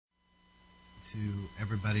to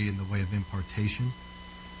everybody in the way of impartation.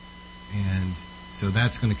 And so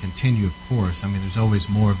that's going to continue, of course. I mean, there's always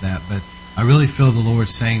more of that. But I really feel the Lord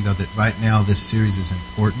saying, though, that right now this series is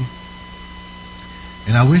important.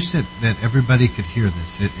 And I wish that everybody could hear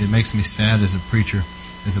this. It makes me sad as a preacher,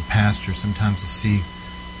 as a pastor, sometimes to see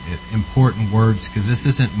important words, because this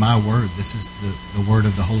isn't my word. This is the word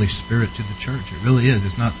of the Holy Spirit to the church. It really is.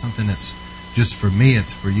 It's not something that's just for me.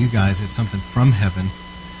 It's for you guys. It's something from heaven.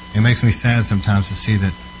 It makes me sad sometimes to see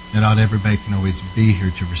that not everybody can always be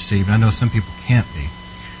here to receive. And I know some people can't be.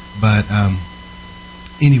 But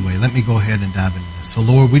anyway, let me go ahead and dive into this. So,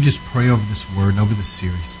 Lord, we just pray over this word and over this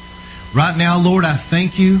series. Right now, Lord, I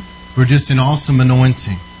thank you for just an awesome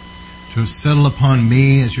anointing to settle upon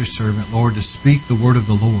me as your servant, Lord, to speak the word of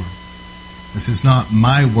the Lord. This is not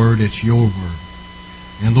my word, it's your word.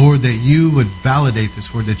 And, Lord, that you would validate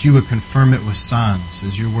this word, that you would confirm it with signs,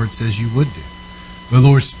 as your word says you would do. But,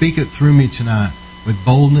 Lord, speak it through me tonight with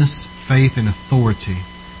boldness, faith, and authority,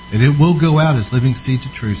 that it will go out as living seeds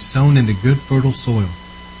of truth, sown into good, fertile soil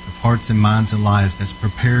of hearts and minds and lives that's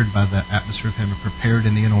prepared by the atmosphere of heaven, prepared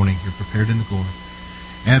in the anointing here, prepared in the glory.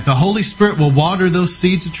 And that the Holy Spirit will water those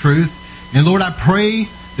seeds of truth. And, Lord, I pray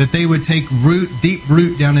that they would take root, deep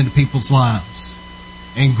root down into people's lives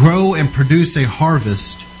and grow and produce a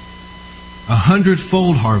harvest,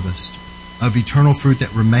 100-fold harvest of eternal fruit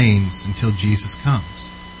that remains until Jesus comes.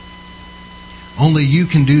 Only you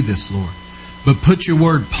can do this, Lord. But put your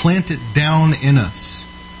word, plant it down in us.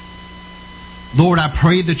 Lord, I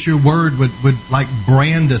pray that your word would like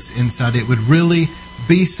brand us inside. It would really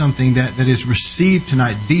be something that is received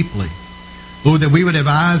tonight deeply. Lord, that we would have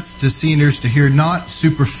eyes to see and ears to hear, not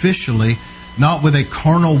superficially, not with a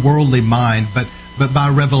carnal, worldly mind, but by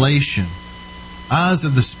revelation. Eyes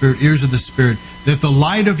of the Spirit, ears of the Spirit, that the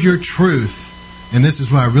light of your truth, and this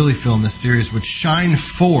is what I really feel in this series, would shine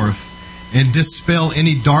forth and dispel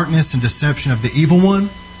any darkness and deception of the evil one,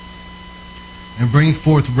 and bring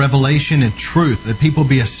forth revelation and truth, that people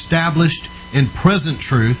be established in present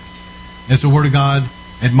truth, as the Word of God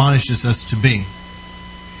admonishes us to be.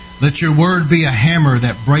 Let your word be a hammer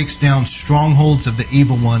that breaks down strongholds of the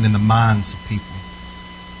evil one in the minds of people.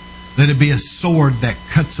 Let it be a sword that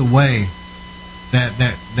cuts away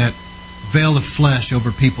that veil of flesh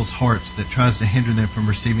over people's hearts that tries to hinder them from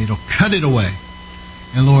receiving. It'll cut it away.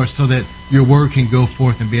 And Lord, so that your word can go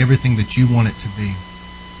forth and be everything that you want it to be.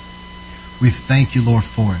 We thank you, Lord,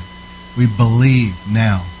 for it. We believe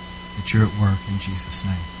now that you're at work in Jesus'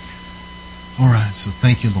 name. All right, so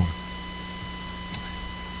thank you, Lord.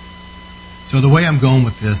 So the way I'm going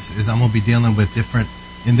with this is I'm going to be dealing with different,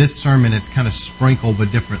 in this sermon it's kind of sprinkled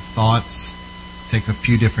with different thoughts, take a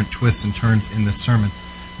few different twists and turns in this sermon.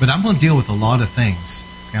 But I'm going to deal with a lot of things.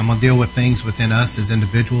 Okay, I'm going to deal with things within us as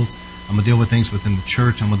individuals. I'm going to deal with things within the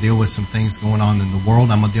church. I'm going to deal with some things going on in the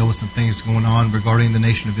world. I'm going to deal with some things going on regarding the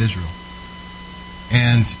nation of Israel.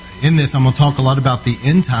 And in this, I'm going to talk a lot about the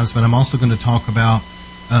end times, but I'm also going to talk about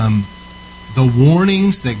the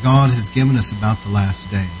warnings that God has given us about the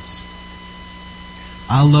last days.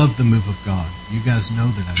 I love the move of God. You guys know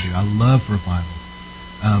that I do. I love revival.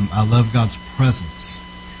 I love God's presence.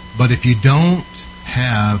 But if you don't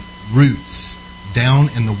have roots down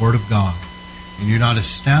in the Word of God, and you're not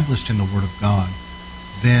established in the Word of God,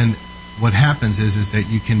 then what happens is that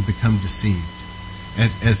you can become deceived.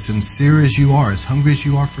 As sincere as you are, as hungry as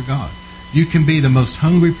you are for God, you can be the most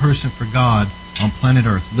hungry person for God on planet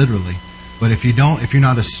Earth, literally. But if you're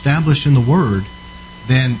not established in the Word,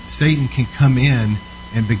 then Satan can come in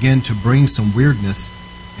and begin to bring some weirdness,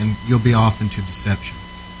 and you'll be off into deception.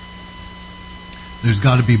 There's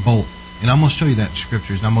got to be both. And I'm going to show you that in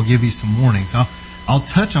Scriptures, and I'm going to give you some warnings. I'll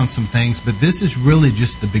touch on some things, but this is really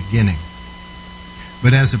just the beginning.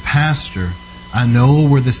 But as a pastor, I know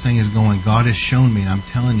where this thing is going. God has shown me, and I'm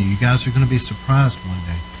telling you, you guys are going to be surprised one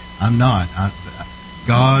day. I'm not.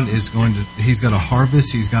 God is going to, He's got a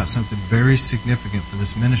harvest. He's got something very significant for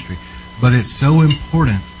this ministry. But it's so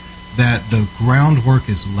important that the groundwork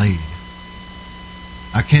is laid.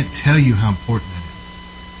 I can't tell you how important it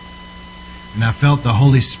is. And I felt the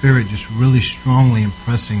Holy Spirit just really strongly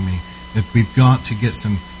impressing me that we've got to get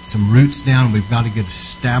some roots down. We've got to get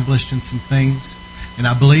established in some things. And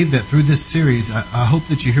I believe that through this series, I hope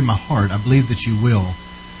that you hear my heart. I believe that you will.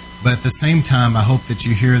 But at the same time, I hope that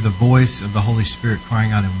you hear the voice of the Holy Spirit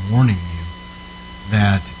crying out and warning you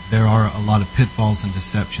that there are a lot of pitfalls and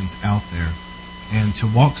deceptions out there, and to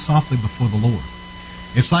walk softly before the Lord.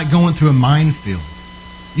 It's like going through a minefield.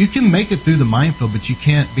 You can make it through the minefield, but you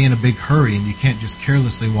can't be in a big hurry, and you can't just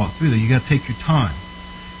carelessly walk through there. You got to take your time,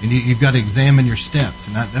 and you've got to examine your steps.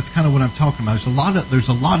 And that's kind of what I'm talking about. There's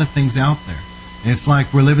a lot of things out there. And it's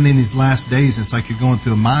like we're living in these last days. It's like you're going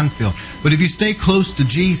through a minefield. But if you stay close to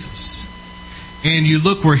Jesus and you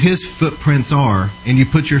look where His footprints are and you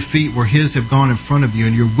put your feet where His have gone in front of you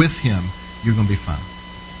and you're with Him, you're going to be fine.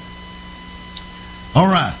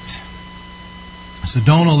 All right. So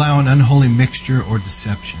don't allow an unholy mixture or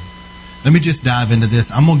deception. Let me just dive into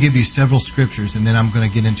this. I'm going to give you several scriptures and then I'm going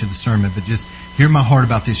to get into the sermon. But just hear my heart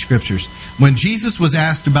about these scriptures. When Jesus was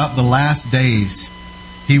asked about the last days,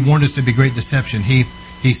 He warned us there'd be great deception. He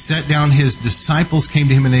sat down, His disciples came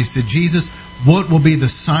to Him and they said, Jesus, what will be the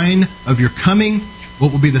sign of your coming?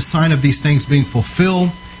 What will be the sign of these things being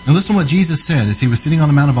fulfilled? And listen to what Jesus said as He was sitting on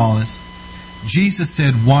the Mount of Olives. Jesus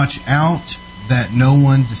said, watch out that no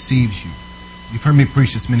one deceives you. You've heard me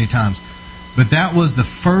preach this many times. But that was the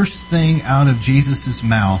first thing out of Jesus'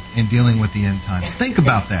 mouth in dealing with the end times. Think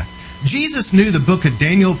about that. Jesus knew the book of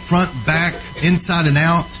Daniel front, back, inside and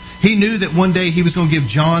out. He knew that one day He was going to give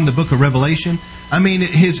John the book of Revelation. I mean,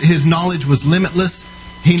 his knowledge was limitless.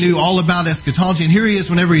 He knew all about eschatology. And here He is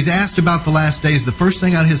whenever He's asked about the last days, the first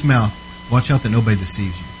thing out of His mouth, watch out that nobody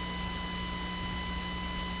deceives you.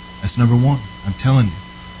 That's number one. I'm telling you.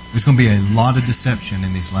 There's going to be a lot of deception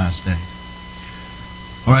in these last days.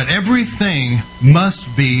 All right, everything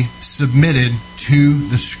must be submitted to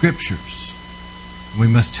the Scriptures. We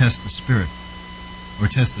must test the Spirit, or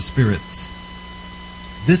test the spirits.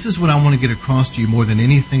 This is what I want to get across to you more than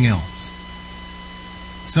anything else.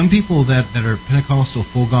 Some people that are Pentecostal,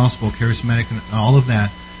 full gospel, charismatic, and all of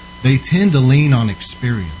that, they tend to lean on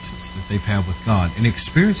experiences that they've had with God. And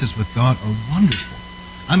experiences with God are wonderful.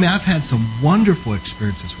 I mean, I've had some wonderful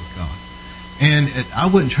experiences with God. And I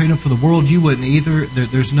wouldn't trade them for the world. You wouldn't either.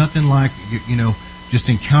 There's nothing like, just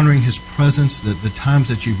encountering His presence, the times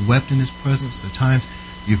that you've wept in His presence, the times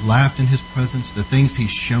you've laughed in His presence, the things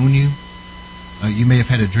He's shown you. You may have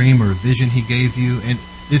had a dream or a vision He gave you, and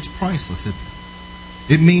it's priceless, isn't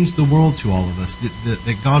it? It means the world to all of us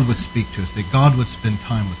that God would speak to us, that God would spend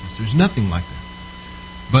time with us. There's nothing like that.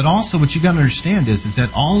 But also what you got to understand is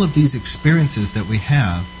that all of these experiences that we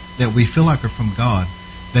have, that we feel like are from God,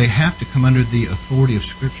 they have to come under the authority of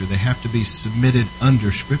Scripture. They have to be submitted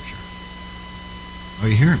under Scripture. Are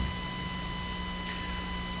you hearing me?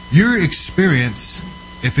 Your experience,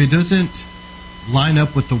 if it doesn't line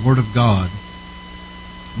up with the Word of God,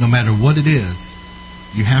 no matter what it is,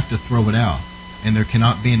 you have to throw it out. And there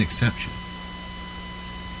cannot be an exception.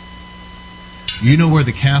 You know where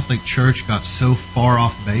the Catholic Church got so far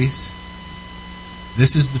off base?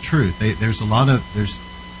 This is the truth. There's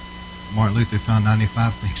Martin Luther found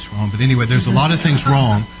 95 things wrong. But anyway, there's a lot of things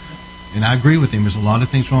wrong. And I agree with him. There's a lot of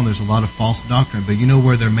things wrong. There's a lot of false doctrine. But you know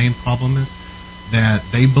where their main problem is? That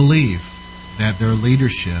they believe that their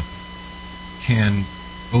leadership can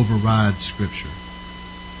override Scripture.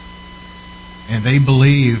 And they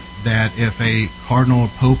believe that if a cardinal or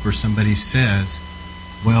pope or somebody says,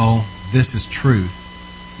 well, this is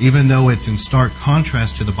truth, even though it's in stark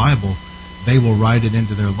contrast to the Bible, they will write it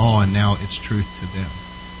into their law and now it's truth to them.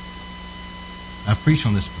 I've preached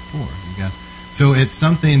on this before, you guys. So it's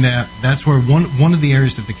something that's where one of the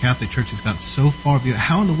areas that the Catholic Church has gotten so far.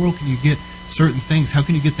 How in the world can you get certain things? How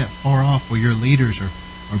can you get that far off where your leaders are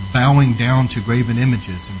bowing down to graven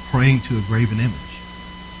images and praying to a graven image?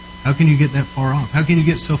 How can you get that far off? How can you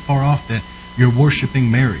get so far off that you're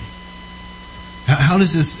worshiping Mary? How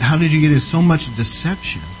did you get so much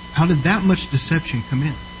deception? How did that much deception come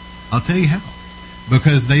in? I'll tell you how.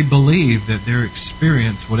 Because they believe that their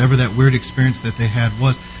experience, whatever that weird experience that they had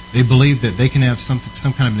was, they believe that they can have some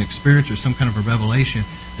kind of an experience or some kind of a revelation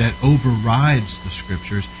that overrides the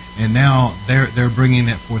Scriptures, and now they're bringing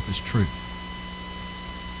that forth as truth.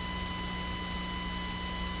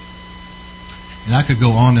 And I could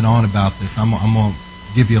go on and on about this. I'm going to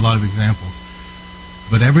give you a lot of examples.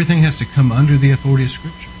 But everything has to come under the authority of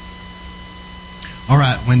Scripture. All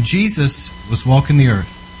right, when Jesus was walking the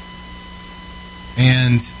earth,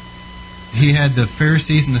 and He had the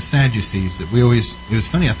Pharisees and the Sadducees that it was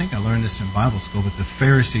funny, I think I learned this in Bible school, but the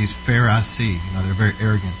Pharisees, Pharisee, they're very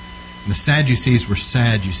arrogant. And the Sadducees were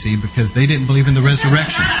sad, you see, because they didn't believe in the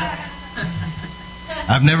resurrection.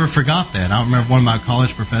 I've never forgot that. I don't remember one of my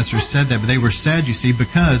college professors said that, but they were sad, you see,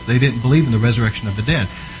 because they didn't believe in the resurrection of the dead.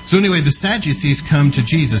 So anyway, the Sadducees come to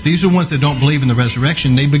Jesus. These are the ones that don't believe in the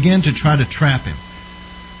resurrection. They begin to try to trap Him.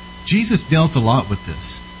 Jesus dealt a lot with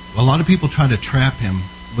this. A lot of people tried to trap Him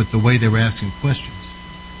with the way they were asking questions.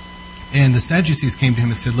 And the Sadducees came to Him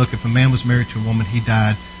and said, look, if a man was married to a woman, he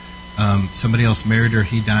died. Somebody else married her,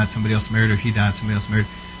 he died. Somebody else married her, he died. Somebody else married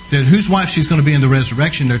her. Said, whose wife she's going to be in the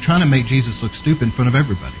resurrection? They're trying to make Jesus look stupid in front of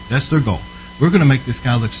everybody. That's their goal. We're going to make this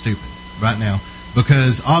guy look stupid right now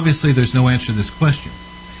because obviously there's no answer to this question.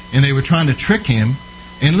 And they were trying to trick him.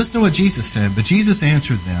 And listen to what Jesus said. But Jesus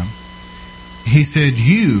answered them. He said,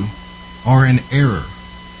 "You are in error,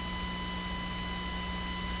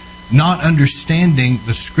 not understanding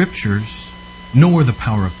the Scriptures nor the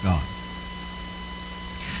power of God."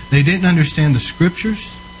 They didn't understand the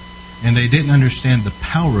Scriptures, and they didn't understand the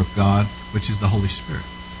power of God, which is the Holy Spirit.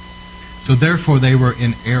 So therefore they were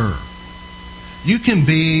in error. You can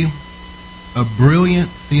be a brilliant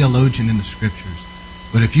theologian in the Scriptures,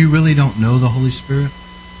 but if you really don't know the Holy Spirit,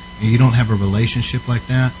 and you don't have a relationship like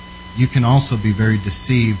that, you can also be very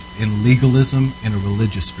deceived in legalism and a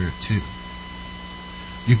religious spirit too.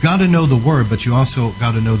 You've got to know the Word, but you also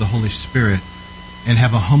got to know the Holy Spirit and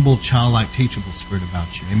have a humble, childlike, teachable spirit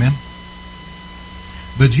about you. Amen?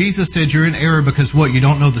 But Jesus said you're in error because what? You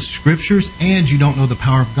don't know the Scriptures and you don't know the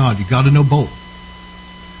power of God. You've got to know both.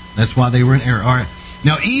 That's why they were in error. All right.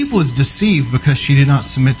 Now, Eve was deceived because she did not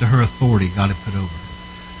submit to her authority God had put over her.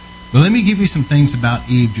 But let me give you some things about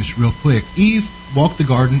Eve just real quick. Eve walked the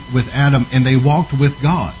garden with Adam, and they walked with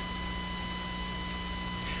God.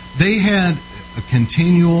 They had a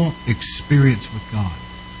continual experience with God.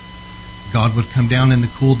 God would come down in the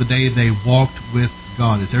cool of the day. They walked with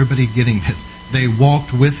God. Is everybody getting this? They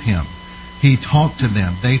walked with Him. He talked to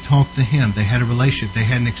them. They talked to Him. They had a relationship. They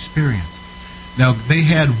had an experience. Now, they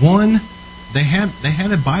had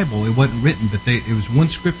a Bible. It wasn't written, but it was one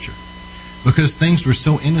Scripture. Because things were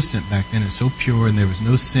so innocent back then and so pure, and there was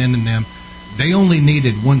no sin in them, they only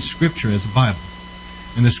needed one Scripture as a Bible.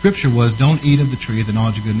 And the Scripture was, don't eat of the tree of the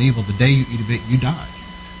knowledge of good and evil. The day you eat of it, you die.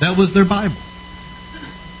 That was their Bible.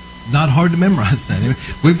 Not hard to memorize that.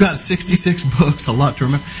 We've got 66 books, a lot to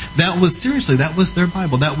remember. That was their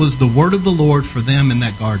Bible. That was the word of the Lord for them in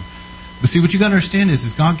that garden. But see, what you got to understand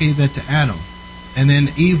is God gave that to Adam. And then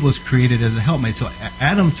Eve was created as a helpmate. So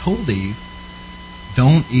Adam told Eve,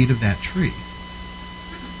 don't eat of that tree.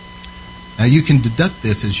 Now you can deduct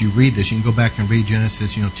this as you read this. You can go back and read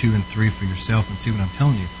Genesis 2 and 3 for yourself and see what I'm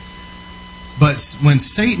telling you. But when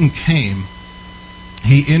Satan came,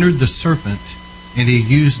 he entered the serpent, and he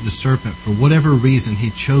used the serpent for whatever reason he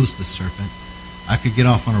chose the serpent. I could get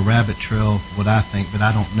off on a rabbit trail of what I think, but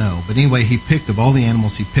I don't know. But anyway, he picked, of all the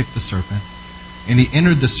animals, he picked the serpent. And he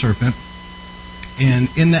entered the serpent. And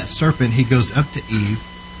in that serpent, he goes up to Eve.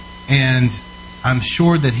 And I'm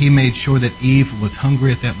sure that he made sure that Eve was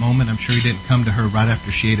hungry at that moment. I'm sure he didn't come to her right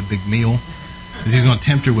after she ate a big meal, because he was going to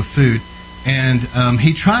tempt her with food. And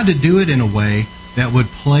he tried to do it in a way that would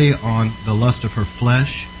play on the lust of her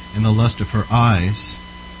flesh and the lust of her eyes,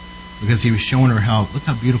 because he was showing her look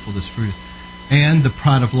how beautiful this fruit is. And the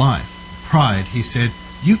pride of life. Pride, he said,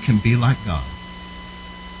 you can be like God.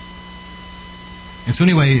 And so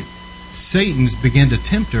anyway, Satan began to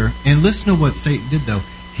tempt her. And listen to what Satan did, though.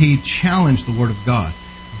 He challenged the Word of God.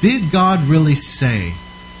 Did God really say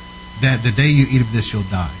that the day you eat of this, you'll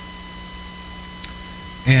die?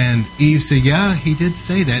 And Eve said, yeah, He did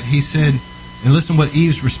say that. He said, and listen what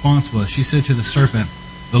Eve's response was. She said to the serpent,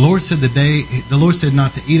 the Lord said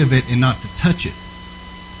not to eat of it and not to touch it.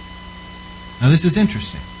 Now this is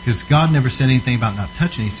interesting, because God never said anything about not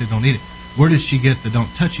touching it. He said don't eat it. Where did she get the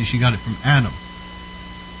don't touch it? She got it from Adam.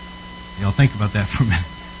 Y'all think about that for a minute.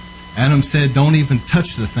 Adam said, don't even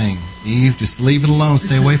touch the thing. Eve, just leave it alone,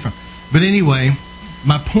 stay away from it. But anyway,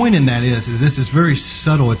 my point in that is this is very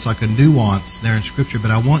subtle. It's like a nuance there in Scripture,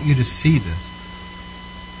 but I want you to see this.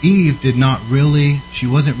 Eve she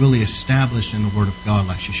wasn't really established in the Word of God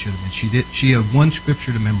like she should have been. She had one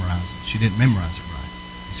Scripture to memorize. She didn't memorize it right.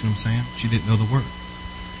 You see what I'm saying? She didn't know the Word.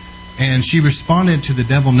 And she responded to the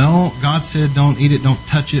devil, no, God said don't eat it, don't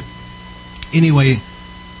touch it. Anyway,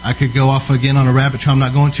 I could go off again on a rabbit trail. I'm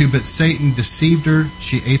not going to, but Satan deceived her.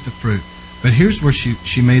 She ate the fruit. But here's where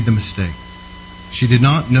she made the mistake. She did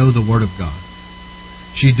not know the Word of God.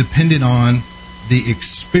 She depended on the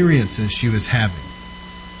experiences she was having.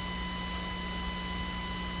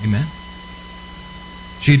 Amen?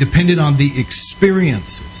 She depended on the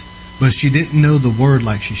experiences, but she didn't know the Word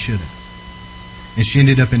like she should have. And she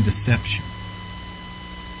ended up in deception.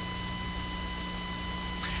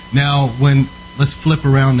 Now, let's flip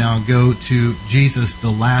around now and go to Jesus, the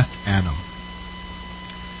last Adam.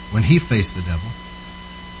 When he faced the devil,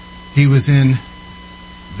 he was in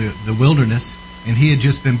the wilderness, and he had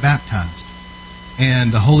just been baptized.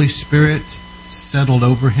 And the Holy Spirit settled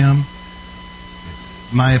over him.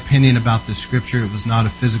 My opinion about this Scripture, it was not a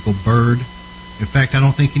physical bird. In fact, I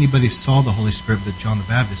don't think anybody saw the Holy Spirit but John the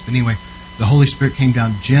Baptist. But anyway, the Holy Spirit came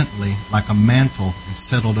down gently like a mantle and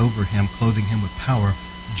settled over him, clothing him with power,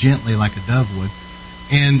 gently like a dove would.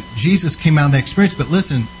 And Jesus came out of that experience. But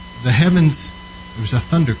listen, the heavens, there was a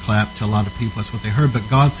thunderclap to a lot of people. That's what they heard. But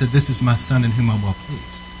God said, this is my Son in whom I'm well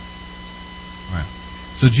pleased. Right.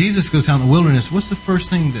 So Jesus goes out in the wilderness. What's the first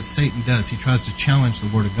thing that Satan does? He tries to challenge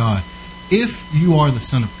the Word of God. If you are the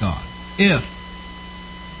Son of God,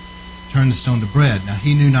 turn the stone to bread. Now,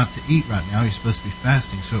 he knew not to eat right now. He's supposed to be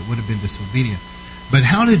fasting, so it would have been disobedient. But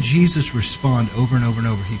how did Jesus respond over and over and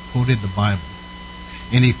over? He quoted the Bible,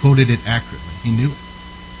 and he quoted it accurately. He knew it.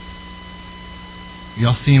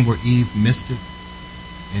 Y'all seeing where Eve missed it,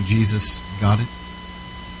 and Jesus got it?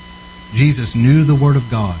 Jesus knew the Word of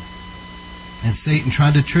God, and Satan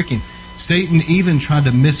tried to trick him. Satan even tried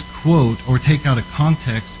to misquote or take out of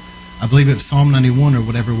context, I believe it's Psalm 91 or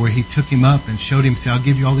whatever, where he took him up and showed him, say, I'll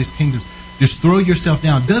give you all these kingdoms. Just throw yourself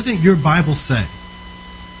down. Doesn't your Bible say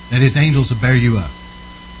that his angels will bear you up?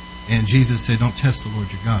 And Jesus said, don't test the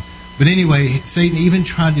Lord your God. But anyway, Satan even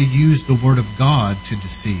tried to use the Word of God to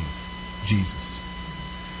deceive Jesus.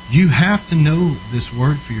 You have to know this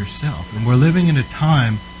Word for yourself. And we're living in a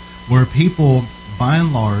time where people, by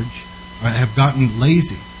and large, have gotten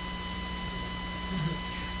lazy.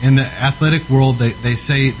 In the athletic world, they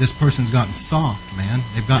say this person's gotten soft, man.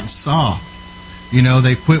 They've gotten soft. You know,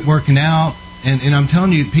 they quit working out. And I'm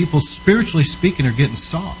telling you, people, spiritually speaking, are getting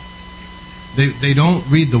soft. They don't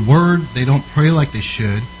read the Word. They don't pray like they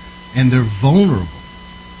should. And they're vulnerable.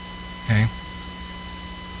 Okay?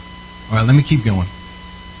 All right, let me keep going.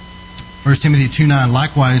 1 Timothy 2:9,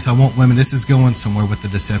 likewise, I want women, this is going somewhere with the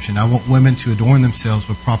deception, I want women to adorn themselves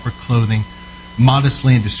with proper clothing,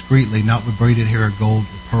 modestly and discreetly, not with braided hair or gold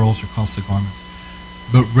or pearls or costly garments,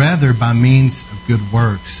 but rather by means of good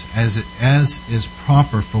works, as is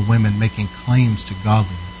proper for women making claims to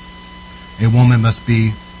godliness. A woman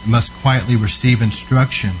must quietly receive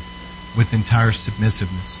instruction with entire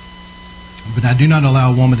submissiveness. But I do not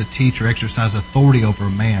allow a woman to teach or exercise authority over a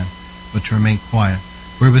man, but to remain quiet.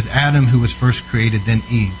 For it was Adam who was first created, then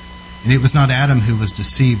Eve. And it was not Adam who was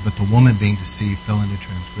deceived, but the woman being deceived fell into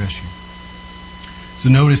transgression. So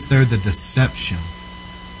notice there the deception.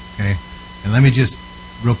 Okay? And let me just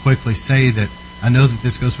real quickly say that I know that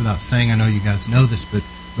this goes without saying. I know you guys know this, but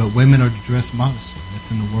women are to dress modestly.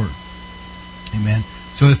 That's in the Word. Amen?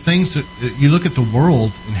 So as things, you look at the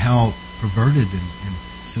world and how perverted and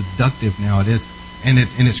seductive now it is, and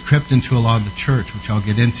it's crept into a lot of the church, which I'll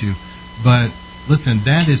get into. But listen,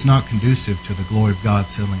 that is not conducive to the glory of God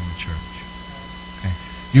settling in the church. Okay?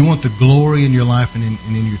 You want the glory in your life and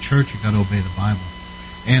in your church, you've got to obey the Bible.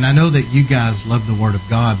 And I know that you guys love the Word of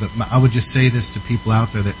God, but I would just say this to people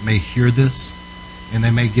out there that may hear this, and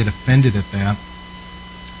they may get offended at that.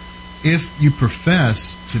 If you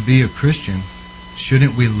profess to be a Christian,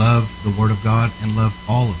 shouldn't we love the Word of God and love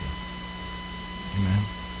all of it? Amen.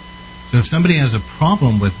 So if somebody has a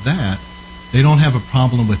problem with that, they don't have a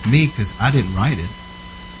problem with me because I didn't write it.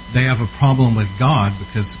 They have a problem with God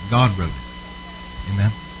because God wrote it.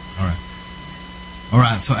 Amen? All right. All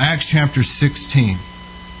right, so Acts chapter 16.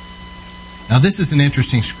 Now this is an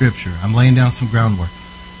interesting scripture. I'm laying down some groundwork.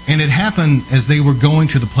 And it happened as they were going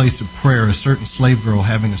to the place of prayer, a certain slave girl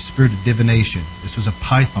having a spirit of divination. This was a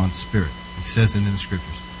python spirit. It says it in the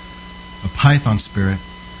scriptures. A python spirit.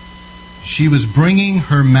 She was bringing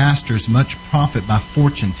her masters much profit by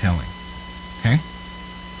fortune telling. Okay?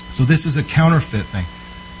 So this is a counterfeit thing.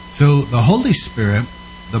 So the Holy Spirit,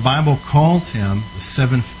 the Bible calls him the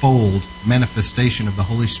sevenfold manifestation of the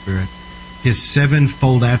Holy Spirit. His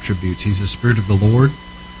sevenfold attributes. He's the Spirit of the Lord,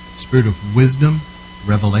 Spirit of wisdom,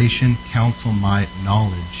 revelation, counsel, might,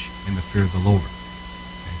 knowledge, and the fear of the Lord.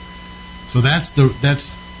 Okay? So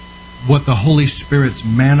that's what the Holy Spirit's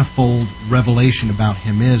manifold revelation about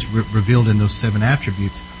him is, revealed in those seven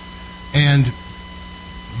attributes. And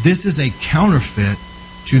this is a counterfeit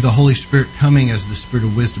to the Holy Spirit coming as the Spirit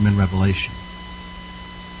of wisdom and revelation.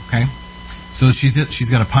 Okay? So she's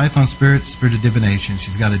got a python spirit, spirit of divination.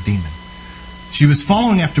 She's got a demon. She was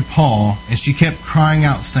following after Paul, and she kept crying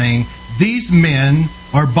out, saying, "These men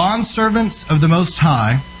are bondservants of the Most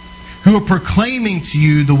High, who are proclaiming to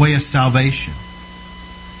you the way of salvation."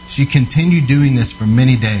 She continued doing this for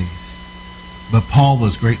many days, but Paul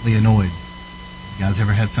was greatly annoyed. You guys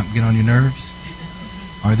ever had something get on your nerves?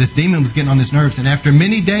 All right, this demon was getting on his nerves, and after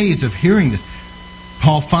many days of hearing this,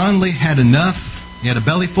 Paul finally had enough. He had a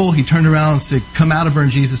belly full. He turned around and said, "Come out of her in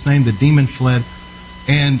Jesus' name." The demon fled,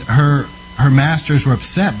 and her masters were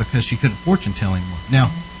upset because she couldn't fortune tell anymore. Now,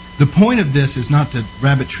 the point of this is not to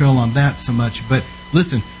rabbit trail on that so much, but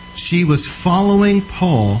listen, she was following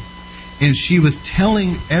Paul, and she was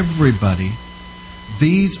telling everybody,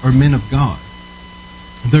 these are men of God.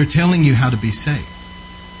 They're telling you how to be saved.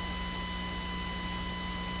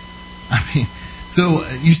 I mean, so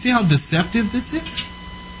you see how deceptive this is?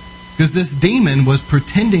 Because this demon was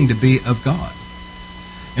pretending to be of God.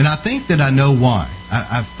 And I think that I know why.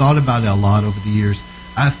 I've thought about it a lot over the years.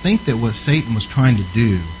 I think that what Satan was trying to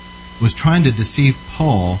do was trying to deceive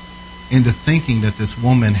Paul into thinking that this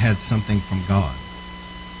woman had something from God,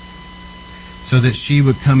 so that she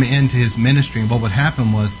would come into his ministry, and what would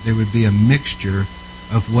happen was there would be a mixture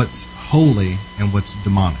of what's holy and what's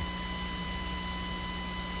demonic.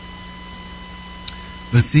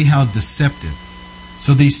 But see how deceptive.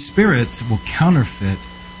 So these spirits will counterfeit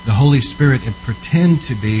the Holy Spirit and pretend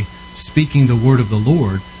to be speaking the word of the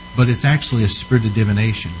Lord, but it's actually a spirit of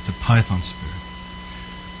divination. It's a python spirit.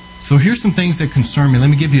 So here's some things that concern me. Let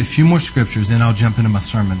me give you a few more scriptures, and I'll jump into my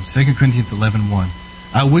sermon. 2 Corinthians 11:1.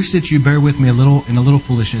 I wish that you bear with me in a little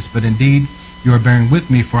foolishness, but indeed you are bearing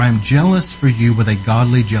with me, for I am jealous for you with a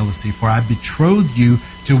godly jealousy. For I betrothed you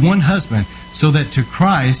to one husband, so that to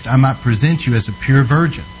Christ I might present you as a pure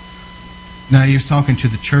virgin. Now he was talking to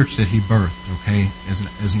the church that he birthed, okay,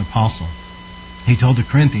 as an apostle. He told the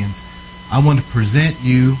Corinthians, I want to present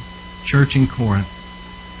you, church in Corinth,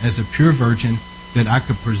 as a pure virgin, that I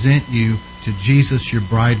could present you to Jesus, your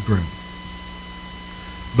bridegroom.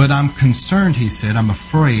 But I'm concerned, he said, I'm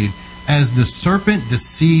afraid, as the serpent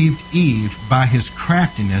deceived Eve by his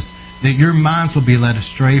craftiness, that your minds will be led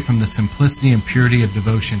astray from the simplicity and purity of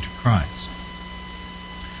devotion to Christ.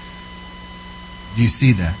 Do you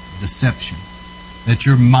see that? Deception. That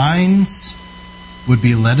your minds would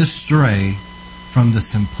be led astray from the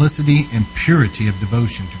simplicity and purity of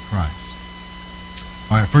devotion to Christ.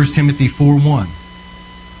 All right, 1 Timothy 4:1.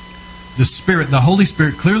 The Holy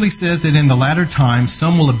Spirit clearly says that in the latter times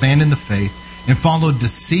some will abandon the faith and follow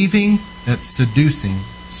deceiving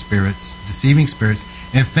spirits,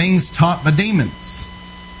 and things taught by demons.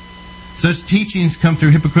 Such teachings come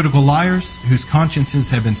through hypocritical liars whose consciences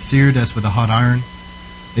have been seared as with a hot iron.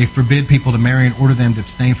 They forbid people to marry and order them to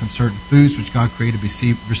abstain from certain foods which God created to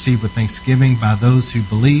be received with thanksgiving by those who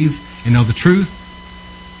believe and know the truth.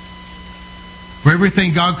 For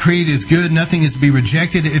everything God created is good, nothing is to be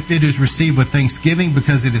rejected if it is received with thanksgiving,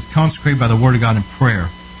 because it is consecrated by the Word of God in prayer.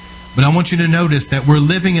 But I want you to notice that we're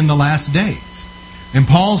living in the last days. And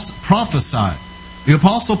Paul prophesied. The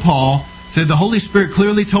Apostle Paul said, the Holy Spirit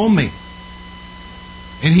clearly told me.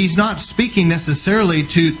 And he's not speaking necessarily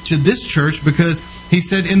to this church, because he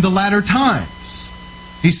said in the latter times.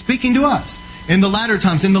 He's speaking to us. In the latter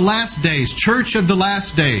times, in the last days, church of the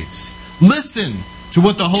last days. Listen to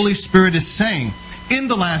what the Holy Spirit is saying. In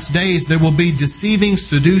the last days, there will be deceiving,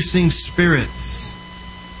 seducing spirits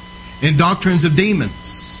and doctrines of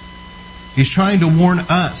demons. He's trying to warn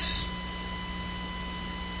us.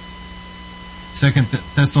 2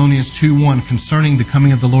 Thessalonians 2:1, concerning the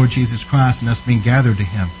coming of the Lord Jesus Christ and us being gathered to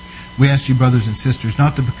Him. We ask you, brothers and sisters,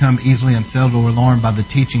 not to become easily unsettled or alarmed by the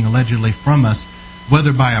teaching allegedly from us,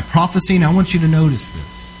 whether by a prophecy. Now I want you to notice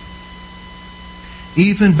this.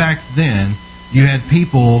 Even back then, you had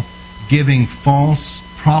people giving false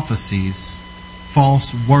prophecies,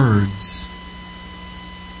 false words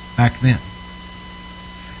back then.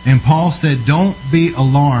 And Paul said, don't be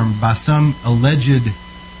alarmed by some alleged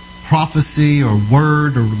prophecy or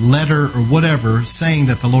word or letter or whatever saying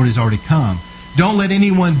that the Lord has already come. Don't let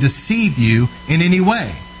anyone deceive you in any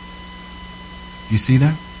way. You see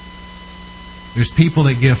that? There's people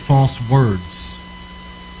that give false words.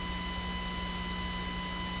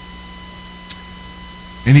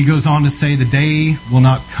 And he goes on to say, the day will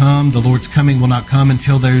not come, the Lord's coming will not come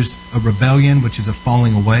until there's a rebellion, which is a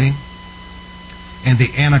falling away. And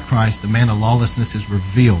the Antichrist, the man of lawlessness, is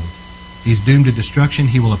revealed. He's doomed to destruction.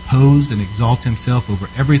 He will oppose and exalt himself over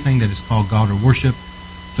everything that is called God or worship,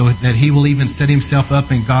 so that he will even set himself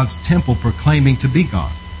up in God's temple, proclaiming to be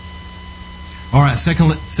God. All right, 2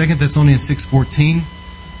 Thessalonians 6:14.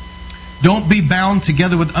 Don't be bound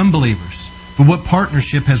together with unbelievers. For what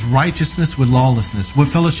partnership has righteousness with lawlessness? What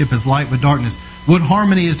fellowship has light with darkness? What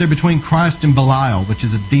harmony is there between Christ and Belial, which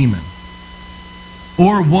is a demon?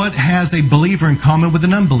 Or what has a believer in common with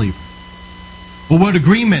an unbeliever? Or what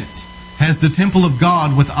agreement has the temple of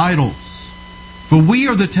God with idols? For we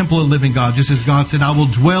are the temple of the living God, just as God said, I will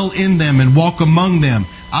dwell in them and walk among them.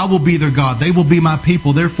 I will be their God. They will be my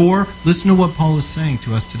people. Therefore, listen to what Paul is saying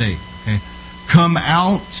to us today. Okay? Come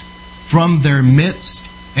out from their midst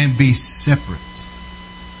and be separate.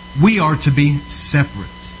 We are to be separate.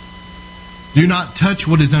 Do not touch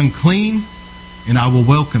what is unclean, and I will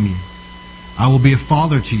welcome you. I will be a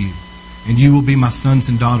father to you, and you will be my sons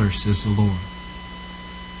and daughters, says the Lord.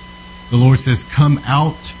 The Lord says, come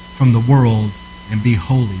out from the world and be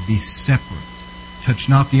holy, be separate. Touch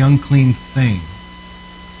not the unclean thing.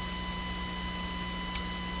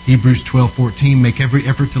 Hebrews 12:14, make every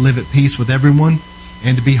effort to live at peace with everyone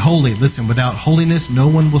and to be holy. Listen, without holiness, no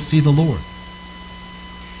one will see the Lord.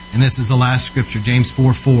 And this is the last scripture, James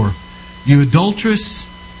 4:4. You adulterous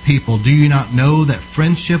people, do you not know that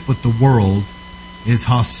friendship with the world is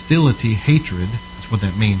hostility, hatred? That's what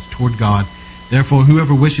that means, toward God. Therefore,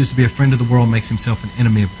 whoever wishes to be a friend of the world makes himself an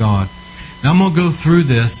enemy of God. Now I'm going to go through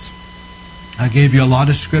this. I gave you a lot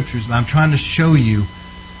of scriptures, and I'm trying to show you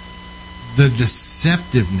the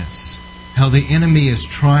deceptiveness, how the enemy is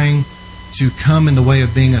trying to come in the way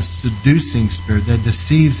of being a seducing spirit that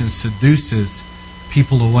deceives and seduces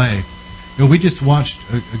people away. You know, we just watched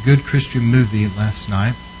a good Christian movie last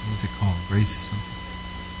night. What was it called?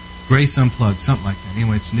 Grace Unplugged, something like that.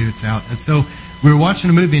 Anyway, it's new, it's out. And so we were watching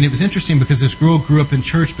a movie, and it was interesting because this girl grew up in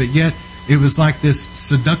church, but yet it was like this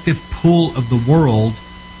seductive pull of the world.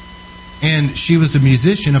 And she was a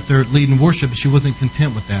musician up there leading worship, but she wasn't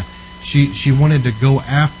content with that. She wanted to go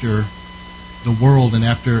after the world and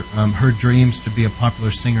after her dreams to be a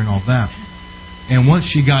popular singer and all that. And once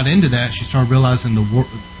she got into that, she started realizing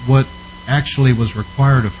what actually was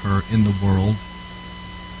required of her in the world.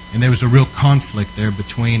 And there was a real conflict there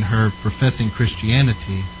between her professing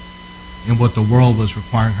Christianity and what the world was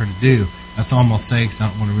requiring her to do. That's all I'm going to say because I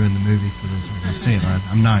don't want to ruin the movie for those who are going to see it.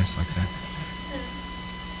 I'm nice like that.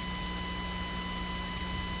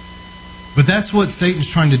 But that's what Satan's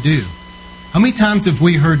trying to do. How many times have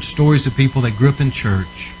we heard stories of people that grew up in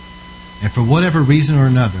church and for whatever reason or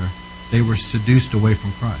another, they were seduced away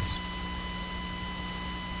from Christ?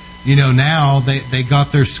 You know, now they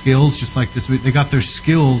got their skills, just like this, they got their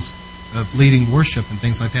skills of leading worship and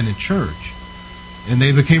things like that in church. And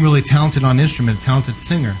they became really talented on instrument, a talented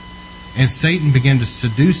singer. And Satan began to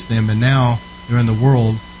seduce them, and now they're in the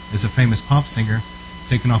world as a famous pop singer,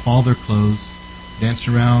 taking off all their clothes,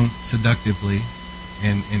 dancing around seductively,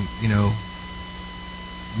 and you know,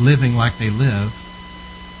 living like they live.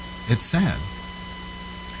 It's sad.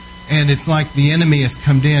 And it's like the enemy has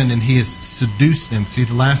come in and he has seduced them. See,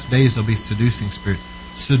 the last days there'll be seducing spirit.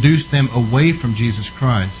 Seduce them away from Jesus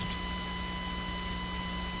Christ.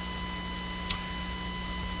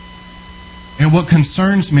 And what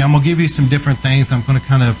concerns me, I'm going to give you some different things. I'm going to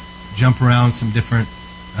kind of jump around some different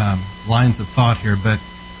lines of thought here. But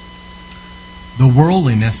the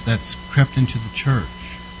worldliness that's crept into the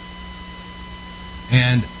church.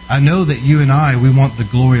 And I know that you and I, we want the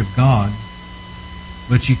glory of God.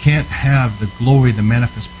 But you can't have the glory, the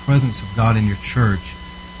manifest presence of God in your church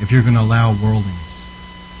if you're going to allow worldliness.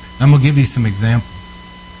 Now, I'm going to give you some examples.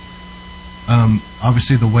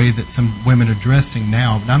 Obviously, the way that some women are dressing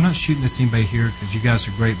now. But I'm not shooting this anybody here because you guys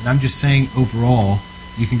are great. But I'm just saying overall,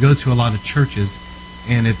 you can go to a lot of churches,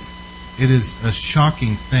 and it is a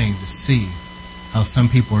shocking thing to see how some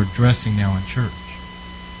people are dressing now in church.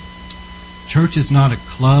 Church is not a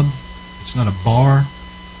club. It's not a bar.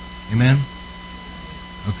 Amen?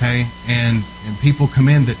 Okay, and people come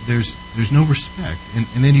in that there's no respect, and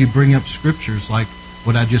then you bring up scriptures like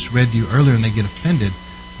what I just read to you earlier, and they get offended.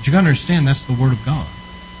 But you got to understand that's the Word of God.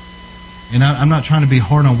 And I'm not trying to be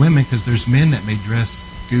hard on women because there's men that may dress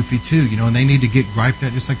goofy too, you know, and they need to get griped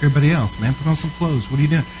at just like everybody else. Man, put on some clothes. What are you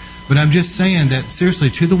doing? But I'm just saying that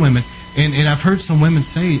seriously to the women, and I've heard some women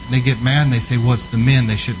say they get mad and they say, well, it's the men,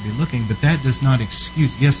 they shouldn't be looking, but that does not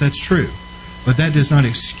excuse. Yes, that's true, but that does not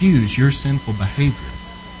excuse your sinful behavior.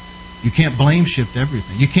 You can't blame shift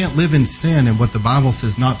everything. You can't live in sin and what the Bible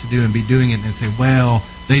says not to do and be doing it and say, well,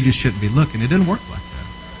 they just shouldn't be looking. It doesn't work like that.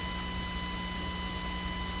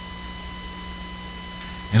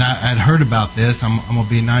 And I'd heard about this. I'm going to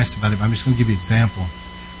be nice about it, but I'm just going to give you an example.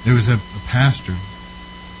 There was a pastor,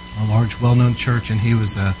 a large, well-known church, and he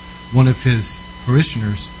was one of his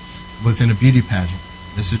parishioners was in a beauty pageant.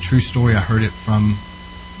 This is a true story. I heard it from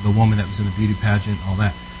the woman that was in the beauty pageant and all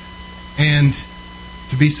that. And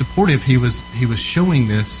to be supportive, he was showing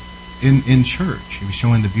this in church. He was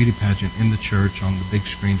showing the beauty pageant in the church on the big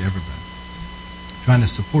screen to everybody, trying to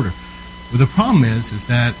support her. Well, the problem is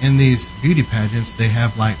that in these beauty pageants, they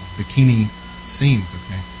have like bikini scenes,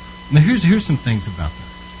 okay? Now, here's some things about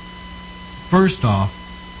that. First off,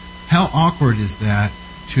 how awkward is that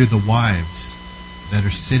to the wives that are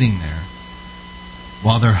sitting there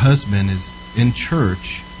while their husband is in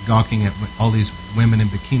church gawking at all these women in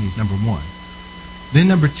bikinis, number one. Then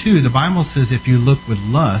number two, the Bible says if you look with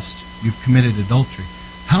lust, you've committed adultery.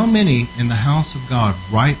 How many in the house of God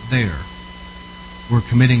right there were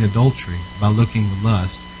committing adultery by looking with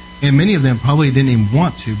lust? And many of them probably didn't even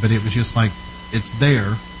want to, but it was just like, it's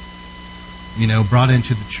there, you know, brought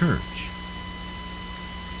into the church.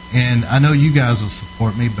 And I know you guys will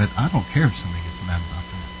support me, but I don't care if somebody gets mad about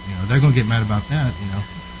that. You know, they're going to get mad about that, you know.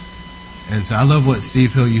 As I love what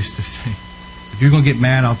Steve Hill used to say. If you're going to get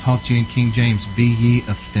mad, I'll talk to you in King James. Be ye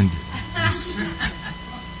offended.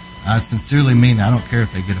 I sincerely mean that. I don't care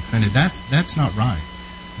if they get offended. That's not right.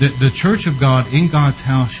 The church of God in God's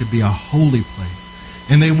house should be a holy place.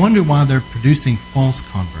 And they wonder why they're producing false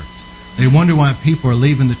converts. They wonder why people are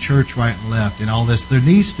leaving the church right and left and all this. There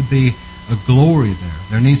needs to be a glory there.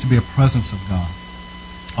 There needs to be a presence of God.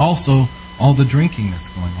 Also, all the drinking that's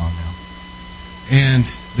going on now. And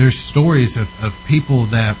there's stories of people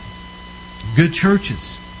that, good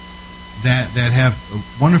churches, that have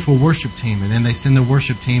a wonderful worship team, and then they send the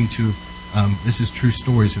worship team to, this is true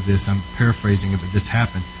stories of this, I'm paraphrasing it, but this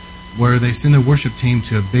happened, where they send the worship team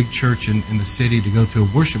to a big church in the city to go to a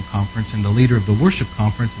worship conference, and the leader of the worship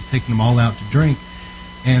conference is taking them all out to drink,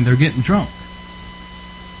 and they're getting drunk.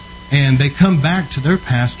 And they come back to their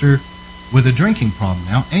pastor with a drinking problem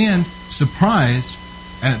now, and surprised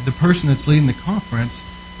at the person that's leading the conference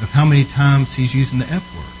of how many times he's using the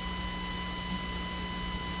F word.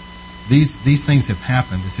 These things have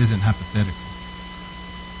happened. This isn't hypothetical.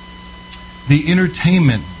 The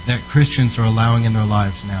entertainment that Christians are allowing in their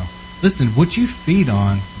lives now. Listen, what you feed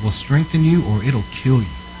on will strengthen you or it'll kill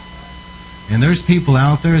you. And there's people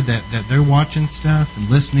out there that they're watching stuff and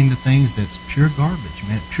listening to things that's pure garbage,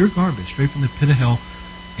 man. Pure garbage, straight from the pit of hell.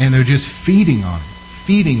 And they're just feeding on it.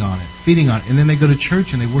 And then they go to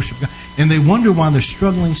church and they worship God. And they wonder why they're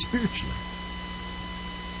struggling spiritually.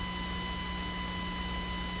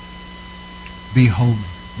 Be holy.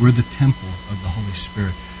 We're the temple of the Holy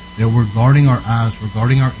Spirit. That we're guarding our eyes, we're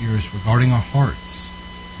guarding our ears, we're guarding our hearts.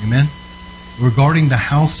 Amen? We're guarding the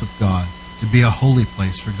house of God to be a holy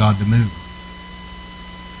place for God to move.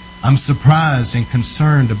 I'm surprised and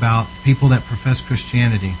concerned about people that profess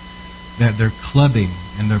Christianity, that they're clubbing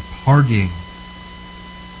and they're partying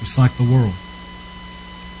just like the world.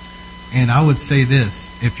 And I would say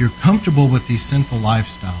this, if you're comfortable with these sinful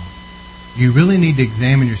lifestyles, you really need to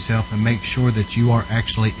examine yourself and make sure that you are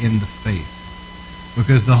actually in the faith.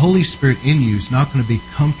 Because the Holy Spirit in you is not going to be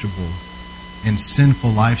comfortable in sinful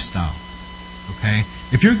lifestyles. Okay?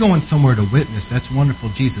 If you're going somewhere to witness, that's wonderful.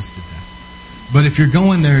 Jesus did that. But if you're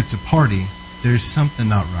going there to party, there's something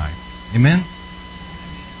not right. Amen?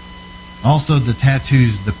 Also, the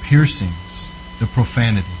tattoos, the piercings, the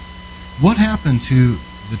profanity. What happened to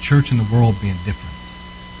the church and the world being different?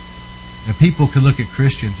 And people could look at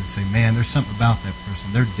Christians and say, man, there's something about that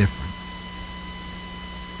person. They're different.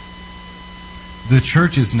 The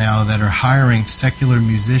churches now that are hiring secular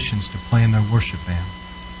musicians to play in their worship band.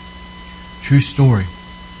 True story.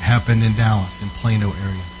 Happened in Dallas, in Plano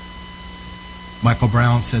area. Michael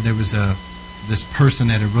Brown said there was this person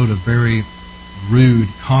that had wrote a very rude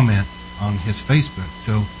comment on his Facebook.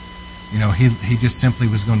 So, he just simply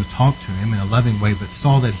was going to talk to him in a loving way, but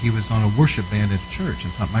saw that he was on a worship band at a church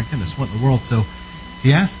and thought, my goodness, what in the world? So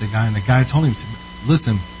he asked the guy, and the guy told him,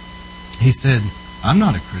 listen, he said, I'm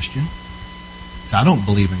not a Christian. So I don't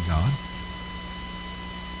believe in God.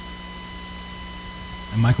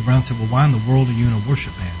 And Michael Brown said, well, why in the world are you in a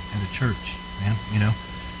worship band at a church, man?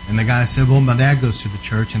 And the guy said, well, my dad goes to the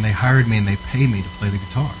church, and they hired me and they paid me to play the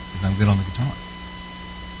guitar because I'm good on the guitar.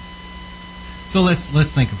 So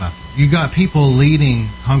let's think about that. You got people leading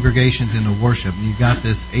congregations into worship, and you got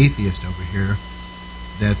this atheist over here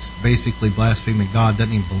that's basically blaspheming God,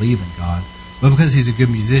 doesn't even believe in God, but because he's a good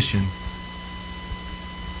musician.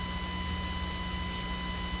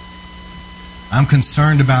 I'm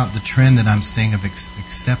concerned about the trend that I'm seeing of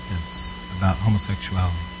acceptance about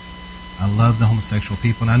homosexuality. I love the homosexual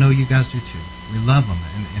people, and I know you guys do too. We love them,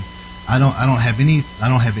 and I don't have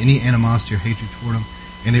any animosity or hatred toward them.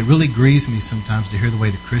 And it really grieves me sometimes to hear the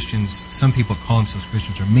way the Christians, some people call themselves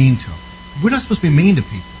Christians, are mean to them. We're not supposed to be mean to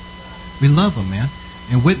people. We love them, man,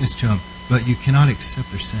 and witness to them, but you cannot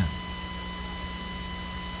accept their sin.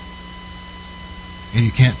 And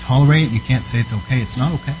you can't tolerate it. You can't say it's okay. It's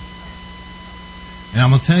not okay. And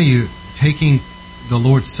I'm going to tell you, taking the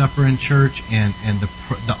Lord's Supper in church and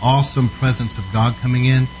the awesome presence of God coming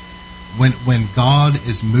in, when God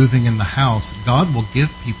is moving in the house, God will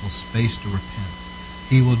give people space to repent.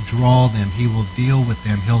 He will draw them. He will deal with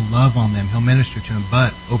them. He'll love on them. He'll minister to them.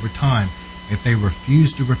 But over time, if they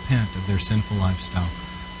refuse to repent of their sinful lifestyle,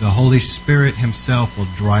 the Holy Spirit Himself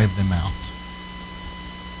will drive them out.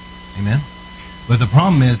 Amen? But the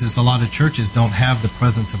problem is a lot of churches don't have the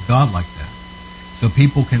presence of God like that. So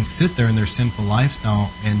people can sit there in their sinful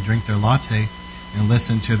lifestyle and drink their latte and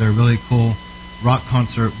listen to their really cool rock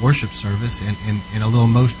concert worship service and a little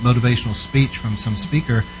motivational speech from some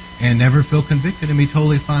speaker and never feel convicted and be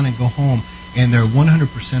totally fine and go home, and they're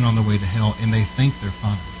 100% on their way to hell, and they think they're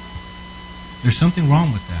fine. There's something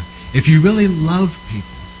wrong with that. If you really love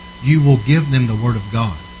people, you will give them the Word of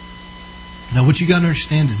God. Now, what you got to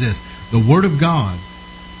understand is this. The Word of God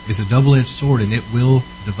is a double-edged sword, and it will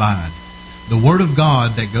divide. The Word of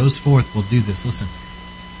God that goes forth will do this. Listen,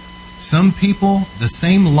 some people, the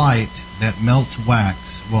same light that melts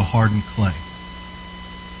wax will harden clay.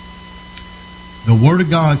 The Word of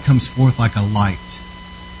God comes forth like a light.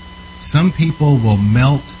 Some people will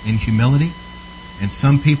melt in humility, and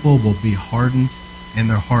some people will be hardened in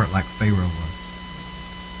their heart like Pharaoh was.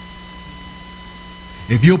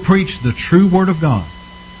 If you'll preach the true Word of God,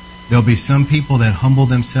 there'll be some people that humble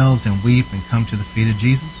themselves and weep and come to the feet of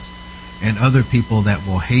Jesus, and other people that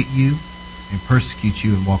will hate you and persecute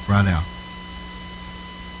you and walk right out.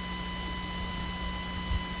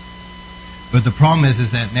 But the problem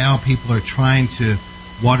is that now people are trying to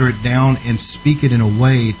water it down and speak it in a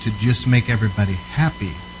way to just make everybody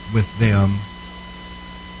happy with them.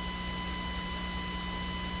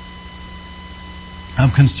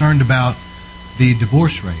 I'm concerned about the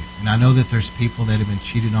divorce rate. And I know that there's people that have been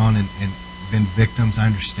cheated on and been victims. I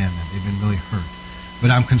understand that. They've been really hurt.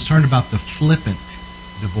 But I'm concerned about the flippant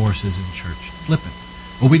divorces in church. Flippant.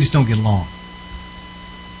 Well, we just don't get along.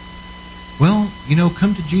 Well,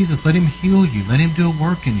 come to Jesus. Let Him heal you. Let Him do a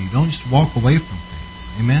work in you. Don't just walk away from things.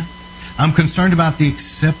 Amen? I'm concerned about the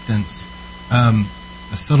acceptance,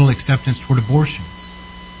 a subtle acceptance toward abortions.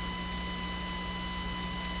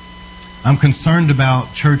 I'm concerned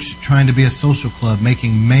about church trying to be a social club,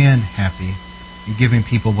 making man happy and giving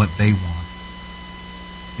people what they want.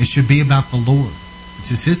 It should be about the Lord.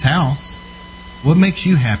 This is His house. What makes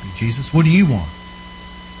you happy, Jesus? What do you want?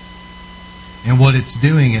 And what it's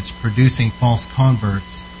doing, it's producing false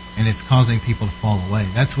converts, and it's causing people to fall away.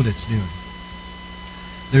 That's what it's doing.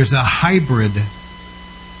 There's a hybrid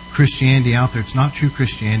Christianity out there. It's not true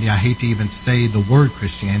Christianity. I hate to even say the word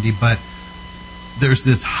Christianity, but there's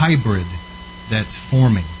this hybrid that's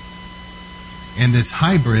forming. And this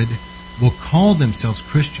hybrid will call themselves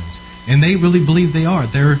Christians. And they really believe they are.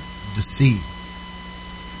 They're deceived.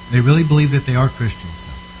 They really believe that they are Christians.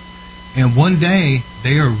 And one day,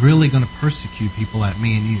 they are really going to persecute people like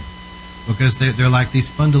me and you. Because they're like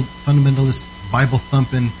these fundamentalist,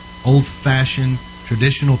 Bible-thumping, old-fashioned,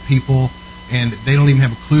 traditional people. And they don't even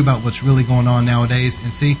have a clue about what's really going on nowadays.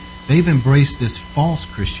 And see, they've embraced this false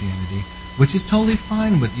Christianity, which is totally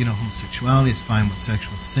fine with, homosexuality. It's fine with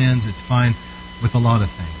sexual sins. It's fine with a lot of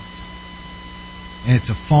things. And it's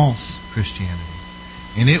a false Christianity.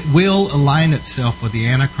 And it will align itself with the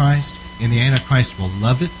Antichrist, and the Antichrist will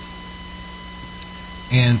love it.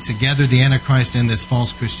 And together the Antichrist and this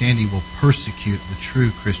false Christianity will persecute the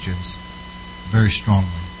true Christians very strongly,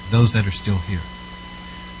 those that are still here.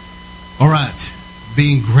 All right,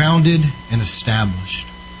 being grounded and established.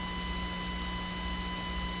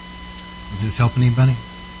 Is this helping anybody?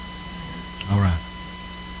 All right.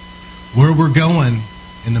 Where we're going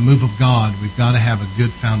in the move of God, we've got to have a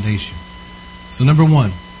good foundation. So number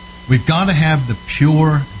one, we've got to have the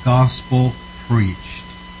pure gospel preached.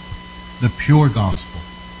 The pure gospel.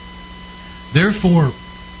 Therefore,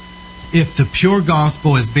 if the pure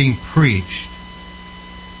gospel is being preached,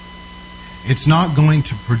 it's not going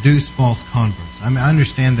to produce false converts. I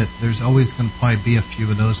understand that there's always going to probably be a few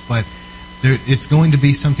of those, but it's going to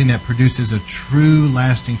be something that produces a true,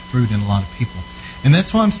 lasting fruit in a lot of people. And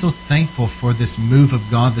that's why I'm so thankful for this move of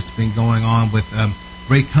God that's been going on with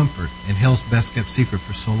Ray Comfort and Hell's Best Kept Secret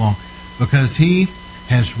for so long. Because he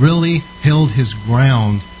has really held his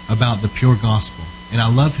ground about the pure gospel. And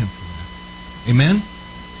I love him for that. Amen?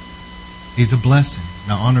 He's a blessing.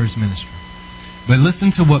 And I honor his ministry. But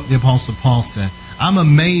listen to what the Apostle Paul said. I'm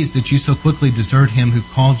amazed that you so quickly desert him who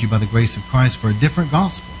called you by the grace of Christ for a different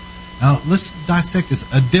gospel. Now, let's dissect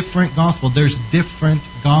this. A different gospel. There's different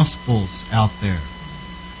gospels out there.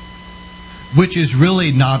 Which is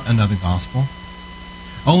really not another gospel.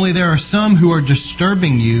 Only there are some who are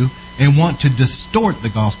disturbing you and want to distort the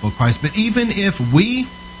gospel of Christ. But even if we,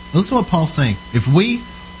 listen to what Paul's saying, if we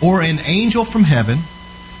or an angel from heaven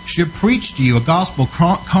should preach to you a gospel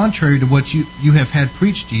contrary to what you have had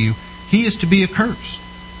preached to you, he is to be accursed.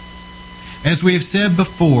 As we have said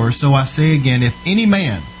before, so I say again, if any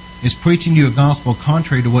man is preaching you a gospel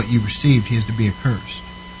contrary to what you received, he is to be accursed.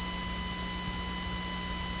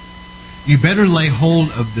 You better lay hold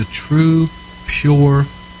of the true, pure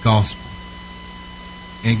gospel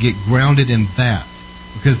and get grounded in that,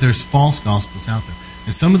 because there's false gospels out there.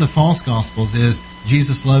 And some of the false gospels is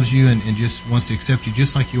Jesus loves you and just wants to accept you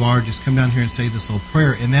just like you are. Just come down here and say this little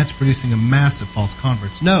prayer, and that's producing a massive false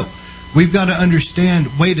converts. No, we've got to understand,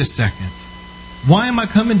 wait a second. Why am I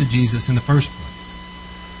coming to Jesus in the first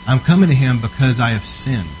place? I'm coming to Him because I have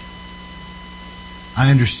sinned. I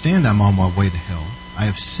understand I'm on my way to hell. I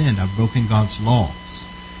have sinned. I've broken God's laws.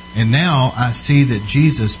 And now I see that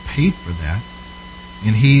Jesus paid for that.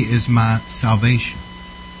 and He is my salvation.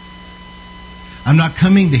 I'm not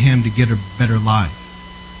coming to Him to get a better life,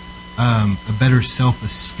 a better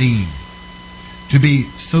self-esteem, to be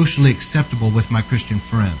socially acceptable with my Christian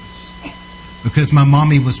friends, because my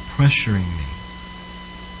mommy was pressuring me.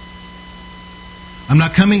 I'm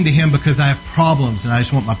not coming to Him because I have problems and I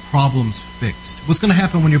just want my problems fixed. What's going to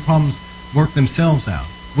happen when your problems work themselves out?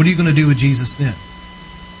 What are you going to do with Jesus then?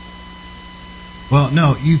 Well,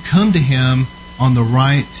 no, you come to Him on the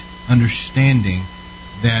right understanding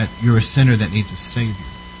that you're a sinner that needs a Savior.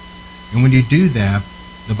 And when you do that,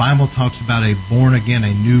 the Bible talks about a born again,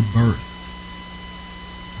 a new birth.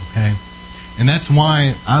 Okay? And that's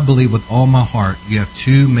why I believe with all my heart you have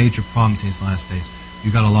two major problems in these last days.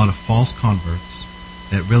 You've got a lot of false converts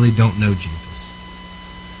that really don't know Jesus.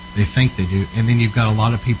 They think they do. And then you've got a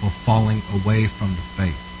lot of people falling away from the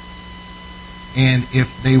faith. And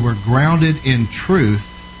if they were grounded in truth,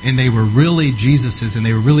 and they were really Jesus's, and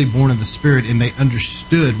they were really born of the Spirit, and they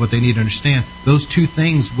understood what they need to understand, those two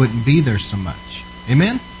things wouldn't be there so much.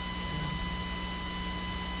 Amen?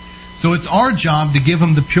 So it's our job to give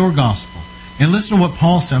them the pure gospel. And listen to what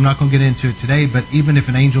Paul said. I'm not going to get into it today, but even if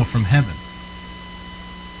an angel from heaven.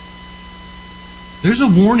 There's a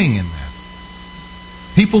warning in that.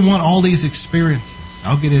 People want all these experiences.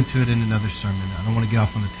 I'll get into it in another sermon. I don't want to get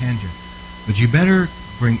off on a tangent. But you better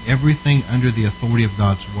bring everything under the authority of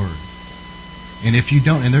God's Word. And if you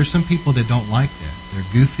don't, and there's some people that don't like that. They're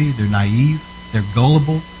goofy, they're naive, they're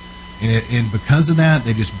gullible, and because of that,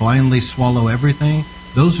 they just blindly swallow everything.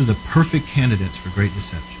 Those are the perfect candidates for great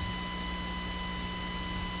deception.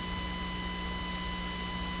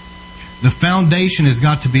 The foundation has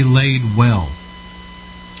got to be laid well.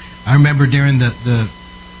 I remember during the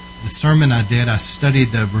sermon I did, I studied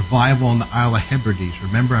the revival on the Isle of Hebrides.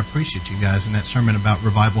 Remember, I preached it to you guys in that sermon about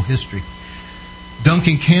revival history.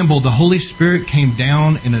 Duncan Campbell, the Holy Spirit came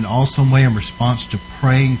down in an awesome way in response to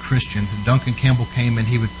praying Christians. And Duncan Campbell came and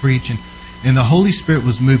he would preach. And the Holy Spirit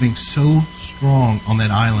was moving so strong on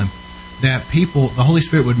that island that the Holy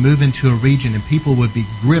Spirit would move into a region and people would be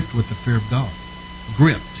gripped with the fear of God.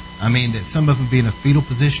 Gripped. I mean, that some of them be in a fetal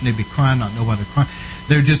position, they'd be crying, not know why they're crying.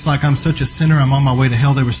 They're just like, I'm such a sinner, I'm on my way to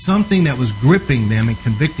hell. There was something that was gripping them and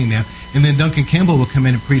convicting them. And then Duncan Campbell would come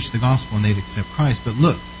in and preach the gospel and they'd accept Christ. But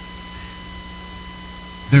look,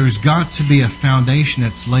 there's got to be a foundation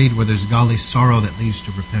that's laid where there's godly sorrow that leads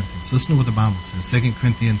to repentance. Listen to what the Bible says, 2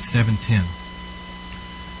 Corinthians 7:10.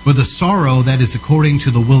 But the sorrow that is according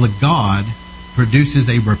to the will of God produces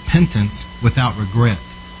a repentance without regret,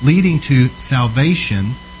 leading to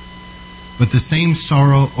salvation. But the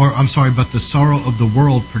sorrow of the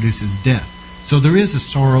world produces death. So there is a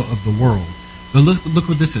sorrow of the world. But look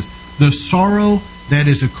what this is. The sorrow that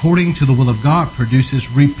is according to the will of God produces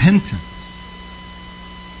repentance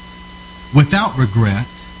without regret,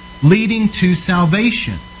 leading to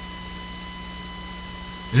salvation.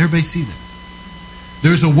 Did everybody see that?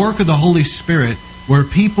 There's a work of the Holy Spirit where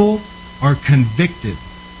people are convicted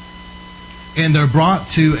and they're brought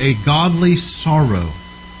to a godly sorrow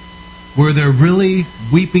where they're really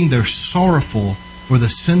weeping, they're sorrowful for the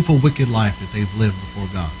sinful, wicked life that they've lived before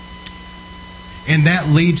God. And that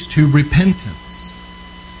leads to repentance.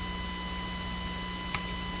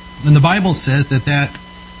 And the Bible says that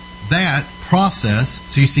process,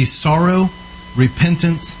 so you see sorrow,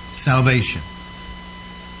 repentance, salvation.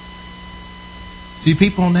 See,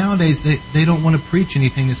 people nowadays, they don't want to preach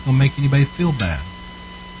anything that's going to make anybody feel bad.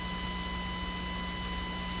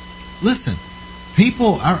 Listen,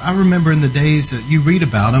 people, I remember in the days that you read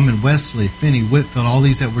about them, and Wesley, Finney, Whitefield, all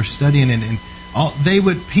these that we're studying,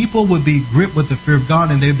 people would be gripped with the fear of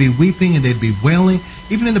God, and they'd be weeping and they'd be wailing.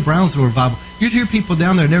 Even in the Brownsville revival, you'd hear people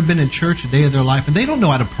down there never been in church a day of their life, and they don't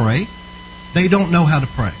know how to pray. They don't know how to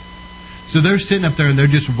pray. So they're sitting up there and they're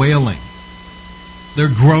just wailing.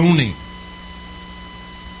 They're groaning.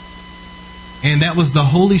 And that was the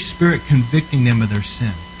Holy Spirit convicting them of their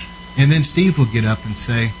sin. And then Steve will get up and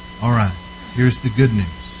say, all right, here's the good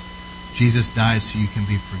news. Jesus died so you can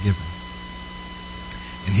be forgiven.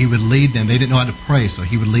 And he would lead them. They didn't know how to pray, so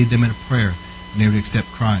he would lead them in a prayer, and they would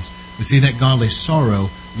accept Christ. But see, that godly sorrow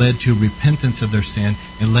led to repentance of their sin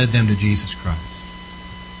and led them to Jesus Christ.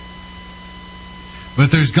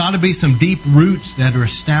 But there's got to be some deep roots that are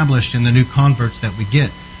established in the new converts that we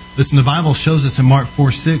get. Listen, the Bible shows us in Mark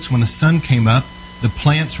 4:6, when the sun came up, the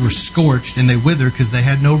plants were scorched and they withered because they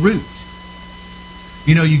had no root.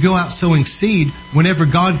 You know, you go out sowing seed, whenever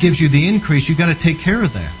God gives you the increase, you've got to take care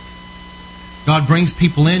of that. God brings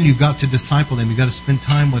people in, you've got to disciple them, you've got to spend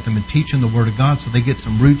time with them and teach them the Word of God so they get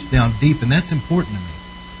some roots down deep, and that's important to me.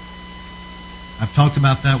 I've talked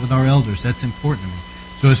about that with our elders. That's important to me.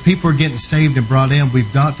 So as people are getting saved and brought in,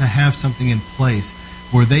 we've got to have something in place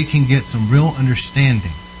where they can get some real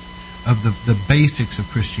understanding of the basics of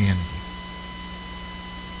Christianity.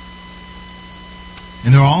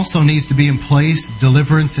 And there also needs to be in place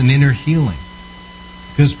deliverance and inner healing.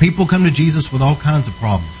 Because people come to Jesus with all kinds of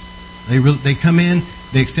problems. They come in,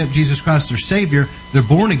 they accept Jesus Christ, their Savior, they're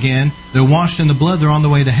born again, they're washed in the blood, they're on the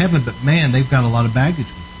way to heaven, but man, they've got a lot of baggage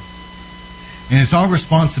with them. And it's our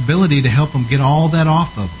responsibility to help them get all that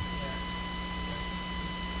off of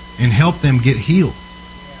them. And help them get healed.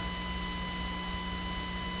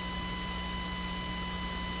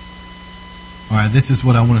 All right, this is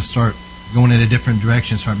what I want to start going in a different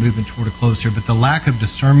direction, start moving toward a close here. But the lack of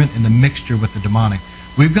discernment and the mixture with the demonic.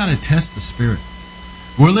 We've got to test the spirits.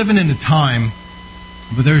 We're living in a time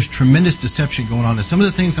where there's tremendous deception going on. And some of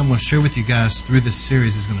the things I'm going to share with you guys through this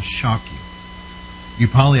series is going to shock you. You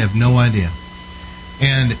probably have no idea.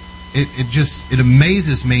 And it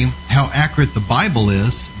amazes me how accurate the Bible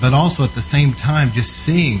is, but also at the same time just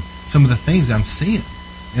seeing some of the things I'm seeing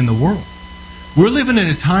in the world. We're living in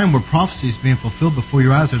a time where prophecy is being fulfilled before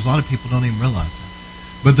your eyes. There's a lot of people who don't even realize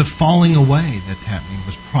that. But the falling away that's happening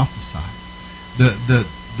was prophesied.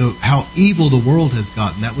 How evil the world has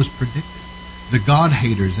gotten, that was predicted. The God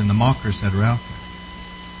haters and the mockers that are out there.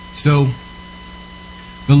 So,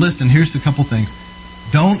 but listen, here's a couple things.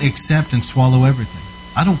 Don't accept and swallow everything.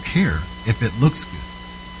 I don't care if it looks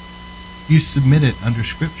good. You submit it under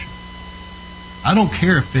Scripture. I don't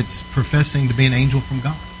care if it's professing to be an angel from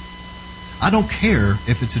God. I don't care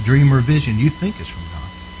if it's a dream or a vision you think is from God.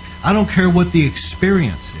 I don't care what the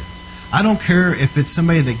experience is. I don't care if it's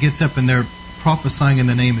somebody that gets up and they're prophesying in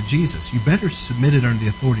the name of Jesus. You better submit it under the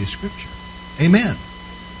authority of Scripture. Amen.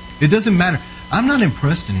 It doesn't matter. I'm not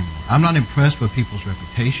impressed anymore. I'm not impressed with people's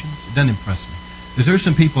reputations. It doesn't impress me. Because there's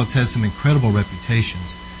some people that has some incredible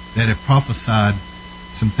reputations that have prophesied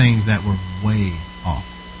some things that were way off.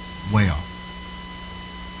 Way off.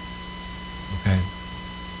 Okay?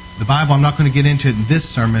 The Bible, I'm not going to get into it in this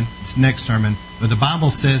sermon, this next sermon, but the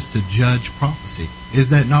Bible says to judge prophecy. Is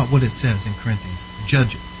that not what it says in Corinthians?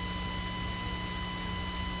 Judge it.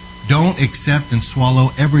 Don't accept and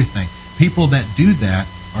swallow everything. People that do that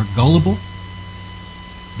are gullible.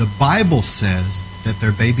 The Bible says that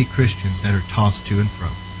they're baby Christians that are tossed to and fro.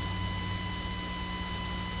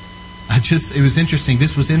 It was interesting.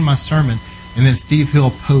 This was in my sermon, and then Steve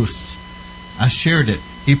Hill posts. I shared it.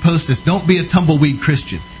 He posts this, don't be a tumbleweed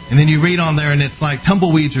Christian. And then you read on there, and it's like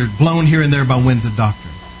tumbleweeds are blown here and there by winds of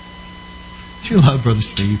doctrine. You love Brother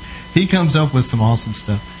Steve. He comes up with some awesome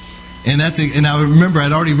stuff. And I remember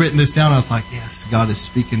I'd already written this down. I was like, yes, God is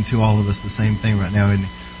speaking to all of us the same thing right now, isn't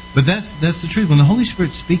He? But that's the truth. When the Holy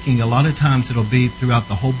Spirit's speaking, a lot of times it'll be throughout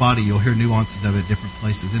the whole body. You'll hear nuances of it at different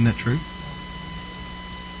places. Isn't that true?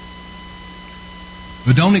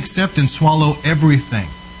 But don't accept and swallow everything.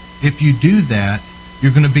 If you do that,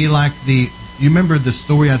 you're going to be like you remember the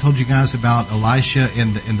story I told you guys about Elisha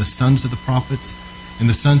and the sons of the prophets? And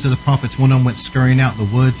the sons of the prophets, one of them went scurrying out in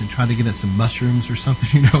the woods and tried to get at some mushrooms or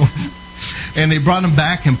something, And they brought them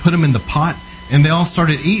back and put them in the pot. And they all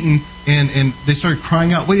started eating, and they started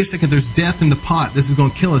crying out, wait a second, there's death in the pot. This is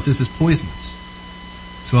going to kill us. This is poisonous.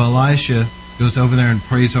 So Elisha goes over there and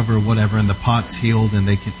prays over whatever, and the pot's healed and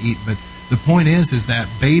they can eat. But the point is that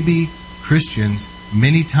baby Christians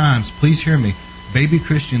many times, please hear me, baby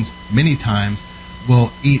Christians many times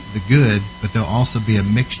will eat the good, but there'll also be a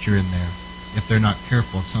mixture in there if they're not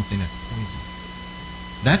careful of something that's poison.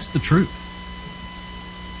 That's the truth.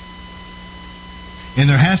 And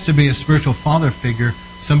there has to be a spiritual father figure,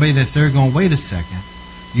 somebody that's there going, wait a second,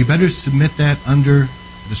 you better submit that under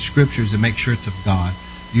the Scriptures and make sure it's of God.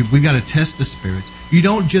 We got to test the spirits. You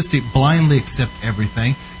don't just blindly accept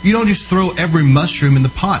everything. You don't just throw every mushroom in the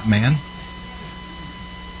pot, man.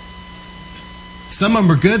 Some of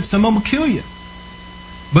them are good, some of them will kill you.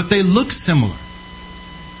 But they look similar.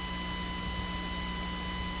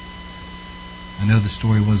 I know the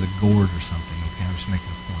story was a gourd or something. Okay, I'm just making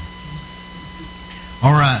a point.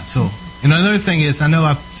 All right, so and another thing is, I know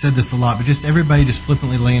I've said this a lot, but just everybody just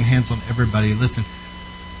flippantly laying hands on everybody. Listen,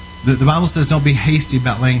 the Bible says don't be hasty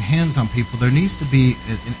about laying hands on people. There needs to be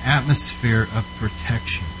an atmosphere of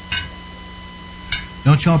protection.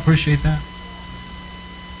 Don't y'all appreciate that?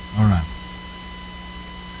 All right.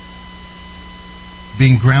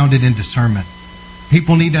 Being grounded in discernment.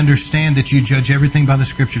 People need to understand that you judge everything by the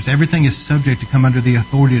Scriptures. Everything is subject to come under the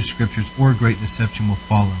authority of the Scriptures, or a great deception will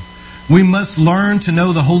follow. We must learn to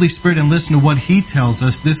know the Holy Spirit and listen to what He tells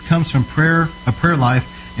us. This comes from prayer, a prayer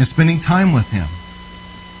life, and spending time with Him.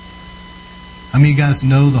 How many of you guys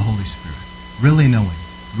know the Holy Spirit? Really know Him?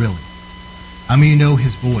 Really? How many of you know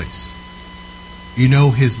His voice? You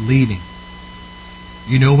know His leading.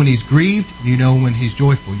 You know when He's grieved. You know when He's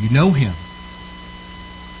joyful. You know Him.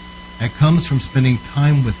 That comes from spending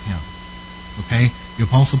time with Him. Okay? The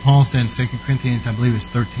Apostle Paul said in 2 Corinthians, I believe it's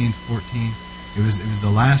 13, 14. It was the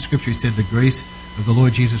last scripture. He said, the grace of the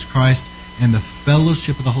Lord Jesus Christ and the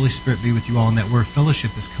fellowship of the Holy Spirit be with you all. And that word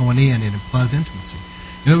fellowship is koinonia, and it implies intimacy.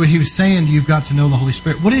 You know what he was saying? You've got to know the Holy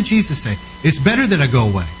Spirit. What did Jesus say? It's better that I go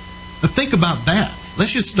away. But think about that.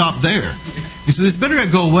 Let's just stop there. He said, it's better I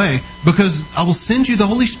go away because I will send you the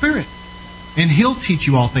Holy Spirit. And He'll teach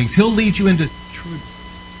you all things. He'll lead you into truth.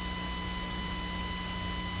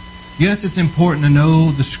 Yes, it's important to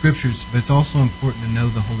know the Scriptures, but it's also important to know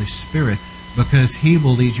the Holy Spirit because He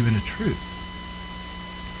will lead you into truth.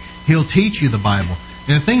 He'll teach you the Bible.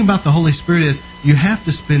 And the thing about the Holy Spirit is you have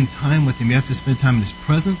to spend time with Him. You have to spend time in His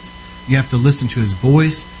presence. You have to listen to His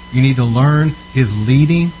voice. You need to learn His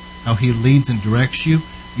leading, how He leads and directs you.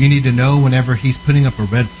 You need to know whenever He's putting up a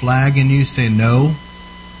red flag in you, say no.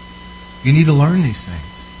 You need to learn these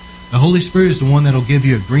things. The Holy Spirit is the one that will give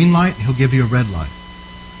you a green light, and He'll give you a red light.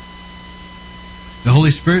 The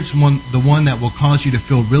Holy Spirit's the one that will cause you to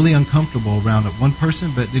feel really uncomfortable around one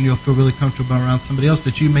person, but then you'll feel really comfortable around somebody else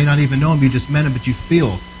that you may not even know Him. You just met Him, but you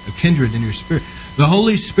feel a kindred in your spirit. The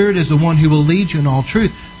Holy Spirit is the one who will lead you in all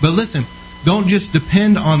truth. But listen, don't just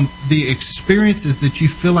depend on the experiences that you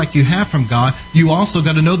feel like you have from God. You also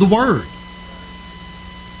got to know the Word.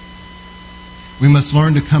 We must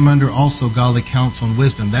learn to come under also godly counsel and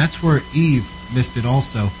wisdom. That's where Eve missed it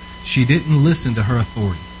also. She didn't listen to her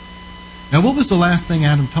authority. Now, what was the last thing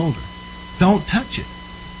Adam told her? Don't touch it.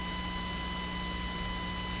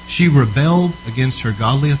 She rebelled against her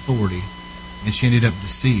godly authority, and she ended up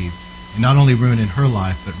deceived, and not only ruining her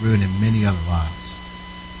life, but ruining many other lives.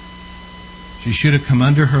 She should have come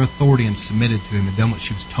under her authority and submitted to Him and done what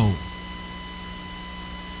she was told.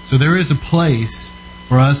 So there is a place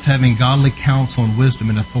for us having godly counsel and wisdom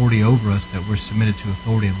and authority over us that we're submitted to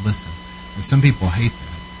authority and listen. And some people hate that.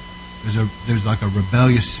 There's like a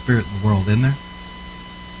rebellious spirit in the world, isn't there?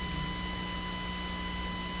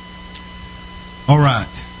 All right.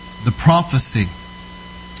 The Prophecy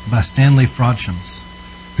by Stanley Frodshams,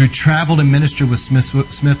 who traveled and ministered with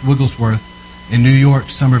Smith Wigglesworth in New York,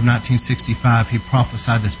 summer of 1965. He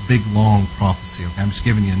prophesied this big, long prophecy. Okay, I'm just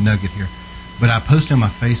giving you a nugget here. But I posted on my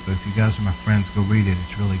Facebook. If you guys are my friends, go read it.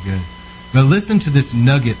 It's really good. But listen to this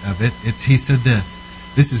nugget of it. He said this.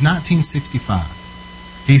 This is 1965.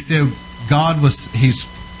 He said, he's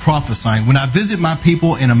prophesying, when I visit my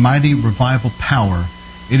people in a mighty revival power,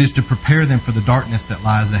 it is to prepare them for the darkness that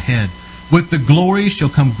lies ahead. With the glory shall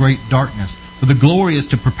come great darkness. For the glory is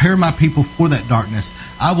to prepare my people for that darkness.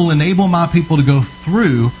 I will enable my people to go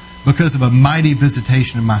through because of a mighty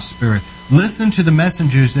visitation of my Spirit. Listen to the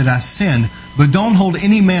messengers that I send, but don't hold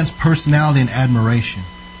any man's personality in admiration.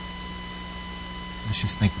 Let's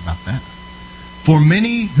just think about that. For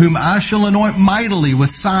many whom I shall anoint mightily with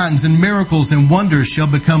signs and miracles and wonders shall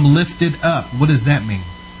become lifted up. What does that mean?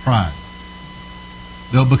 Pride.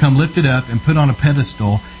 They'll become lifted up and put on a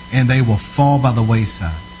pedestal, and they will fall by the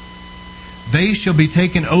wayside. They shall be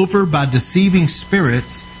taken over by deceiving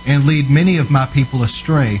spirits and lead many of my people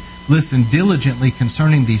astray. Listen diligently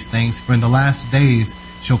concerning these things, for in the last days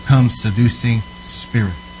shall come seducing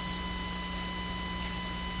spirits.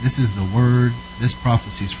 This is the word. This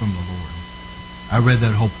prophecy is from the Lord. I read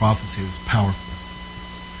that whole prophecy. It was powerful.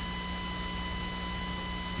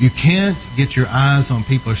 You can't get your eyes on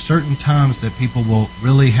people. There's certain times that people will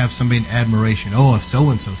really have somebody in admiration. Oh, if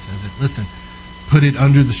so-and-so says it. Listen, put it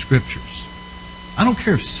under the Scriptures. I don't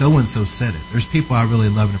care if so-and-so said it. There's people I really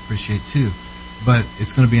love and appreciate too. But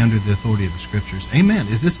it's going to be under the authority of the Scriptures. Amen.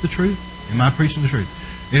 Is this the truth? Am I preaching the truth?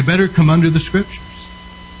 It better come under the Scriptures.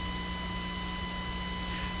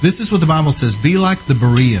 This is what the Bible says. Be like the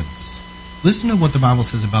Bereans. Listen to what the Bible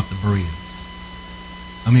says about the Bereans.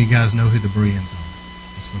 How many of you guys know who the Bereans are?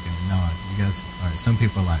 Just look at me. No, you guys. All right. Some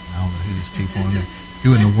people are like, I don't know who these people are.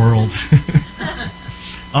 Who in the world?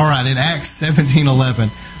 All right. In Acts 17:11,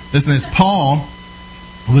 listen to this. Paul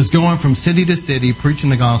was going from city to city preaching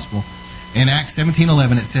the gospel. In Acts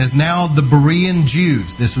 17:11, it says, now the Berean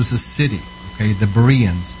Jews. This was a city. Okay, the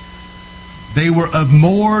Bereans. They were of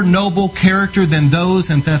more noble character than those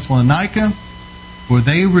in Thessalonica, for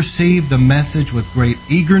they received the message with great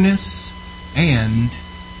eagerness and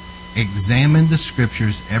examined the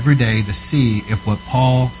Scriptures every day to see if what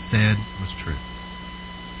Paul said was true.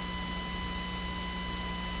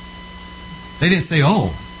 They didn't say,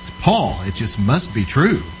 oh, it's Paul, it just must be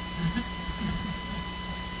true.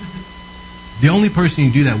 The only person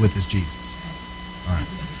you can do that with is Jesus. All right.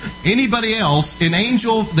 Anybody else, an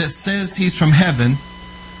angel that says he's from heaven,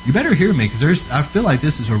 You better hear me, because I feel like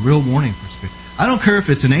this is a real warning for spirit. I don't care if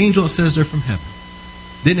it's an angel that says they're from heaven.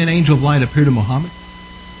 Didn't an angel of light appear to Muhammad?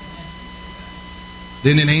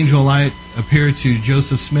 Didn't an angel of light appear to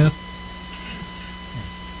Joseph Smith?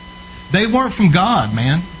 They weren't from God,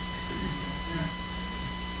 man.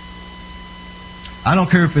 I don't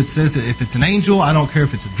care if it says if it's an angel. I don't care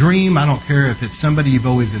if it's a dream. I don't care if it's somebody you've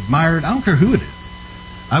always admired. I don't care who it is.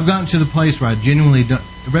 I've gotten to the place where I genuinely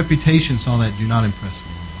reputations, all that, do not impress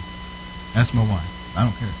me anymore. That's my wife. I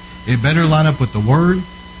don't care. It better line up with the Word.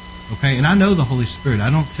 Okay, and I know the Holy Spirit. I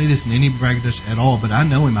don't say this in any braggadocio at all, but I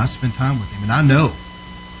know Him. I spend time with Him, and I know.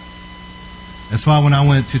 That's why when I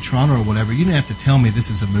went to Toronto or whatever, you didn't have to tell me this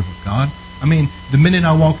is a move of God. I mean, the minute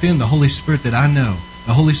I walked in, the Holy Spirit that I know,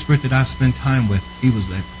 the Holy Spirit that I spend time with, He was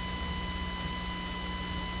there.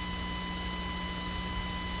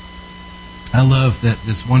 I love that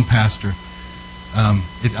this one pastor,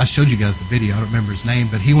 I showed you guys the video, I don't remember his name,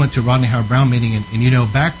 but he went to Rodney Howard-Browne meeting, and you know,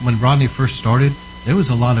 back when Rodney first started, there was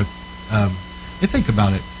a lot of, think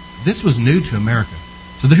about it, this was new to America.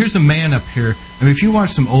 So here's a man up here. I mean, if you watch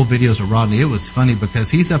some old videos of Rodney, it was funny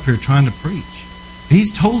because he's up here trying to preach.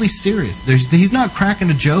 He's totally serious. He's not cracking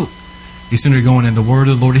a joke. He's sitting there going, in the word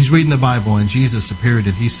of the Lord. He's reading the Bible, and Jesus appeared,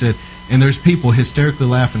 and he said, and there's people hysterically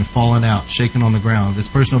laughing, falling out, shaking on the ground. This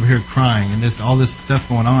person over here crying, and all this stuff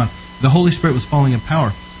going on. The Holy Spirit was falling in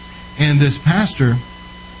power. And this pastor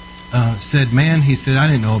said, man, he said, I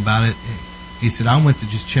didn't know about it. He said, I went to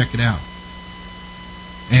just check it out.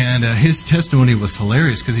 And his testimony was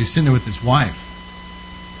hilarious because he was sitting there with his wife.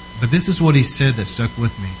 But this is what he said that stuck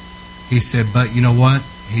with me. He said, but you know what?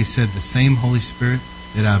 He said, the same Holy Spirit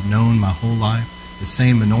that I've known my whole life, the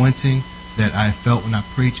same anointing that I felt when I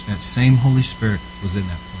preached, that same Holy Spirit was in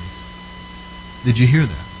that place. Did you hear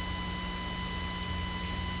that?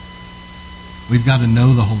 We've got to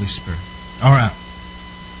know the Holy Spirit. All right.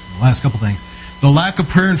 Last couple things. The lack of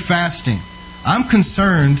prayer and fasting. I'm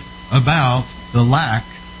concerned about the lack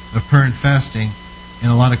of prayer and fasting in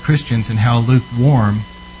a lot of Christians and how lukewarm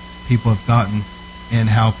people have gotten and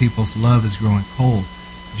how people's love is growing cold.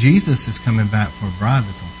 Jesus is coming back for a bride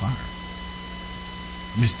that's on fire.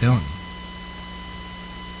 I'm just telling you.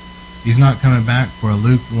 He's not coming back for a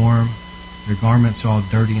lukewarm. Their garments are all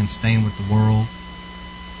dirty and stained with the world.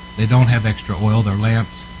 They don't have extra oil. Their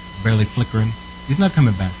lamps barely flickering. He's not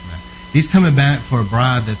coming back for that. He's coming back for a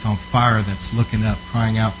bride that's on fire, that's looking up,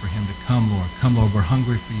 crying out for Him to come, Lord. Come, Lord, we're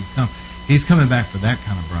hungry for You. Come. He's coming back for that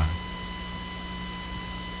kind of bride.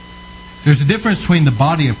 There's a difference between the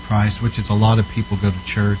body of Christ, which is a lot of people go to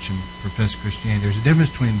church and profess Christianity. There's a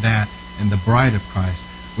difference between that and the bride of Christ,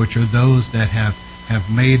 which are those that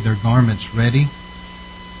have made their garments ready.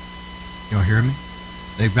 Y'all hear me?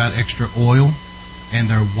 They've got extra oil, and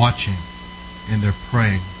they're watching, and they're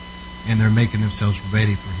praying, and they're making themselves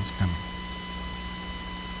ready for His coming.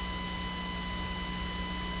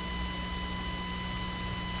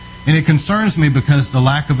 And it concerns me because the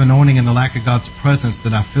lack of anointing and the lack of God's presence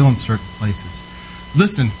that I feel in certain places.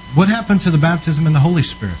 Listen, what happened to the baptism in the Holy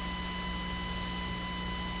Spirit?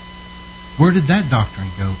 Where did that doctrine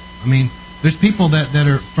go? I mean, there's people that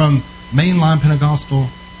are from mainline Pentecostal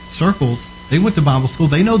circles. They went to Bible school.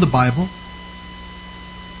 They know the Bible.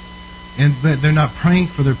 But they're not praying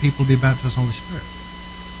for their people to be baptized in the Holy Spirit.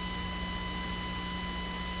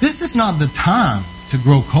 This is not the time to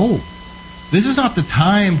grow cold. This is not the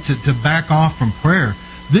time to back off from prayer.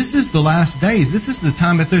 This is the last days. This is the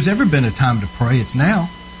time. If there's ever been a time to pray, it's now.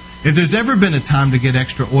 If there's ever been a time to get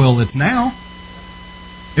extra oil, it's now.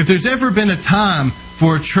 If there's ever been a time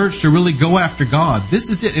for a church to really go after God, this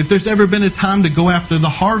is it. If there's ever been a time to go after the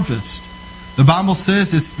harvest, the Bible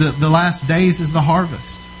says it's the last days is the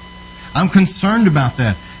harvest. I'm concerned about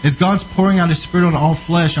that. As God's pouring out His Spirit on all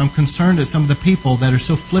flesh, I'm concerned at some of the people that are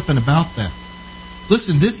so flippant about that.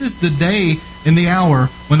 Listen, this is the day and the hour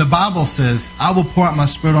when the Bible says, I will pour out my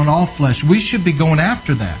Spirit on all flesh. We should be going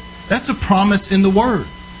after that. That's a promise in the Word.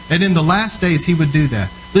 And in the last days, He would do that.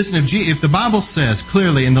 Listen, if the Bible says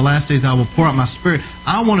clearly, in the last days I will pour out my Spirit,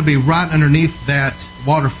 I want to be right underneath that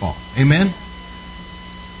waterfall. Amen?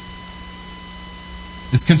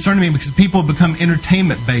 It's concerning me because people become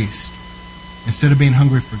entertainment-based instead of being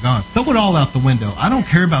hungry for God. Throw it all out the window. I don't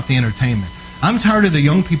care about the entertainment. I'm tired of the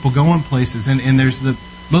young people going places, and there's the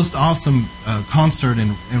most awesome concert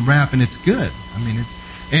and rap, and it's good. I mean, it's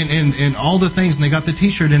and all the things, and they got the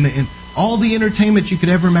T-shirt and all the entertainment you could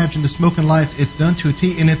ever imagine, the smoking lights, it's done to a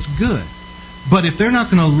T, and it's good. But if they're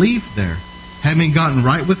not going to leave there, having gotten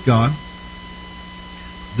right with God,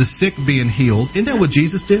 the sick being healed, isn't that what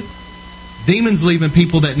Jesus did? Demons leaving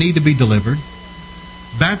people that need to be delivered,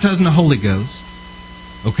 baptizing the Holy Ghost,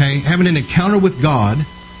 okay, having an encounter with God,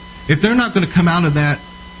 If they're not going to come out of that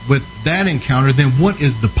with that encounter, then what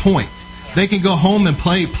is the point? They can go home and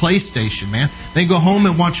play PlayStation, man. They can go home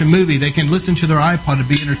and watch a movie. They can listen to their iPod and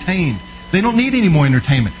be entertained. They don't need any more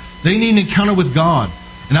entertainment. They need an encounter with God.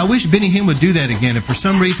 And I wish Benny Hinn would do that again. If for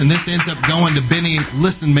some reason this ends up going to Benny,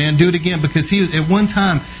 listen, man, do it again. Because he, at one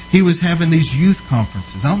time, he was having these youth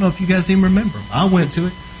conferences. I don't know if you guys even remember them. I went to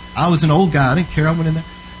it. I was an old guy. I didn't care. I went in there.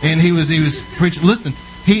 And he was preaching. Listen,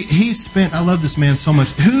 he spent, I love this man so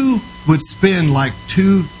much. Who would spend like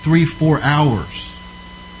 2, 3, 4 hours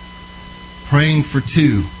praying for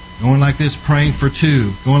 2, going like this, praying for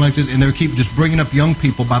 2, going like this, and they keep just bringing up young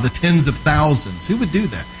people by the tens of thousands? Who would do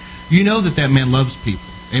that? You know that man loves people.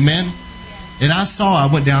 Amen? And I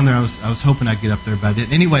went down there, I was hoping I'd get up there by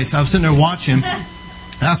then. Anyway, so I was sitting there watching, and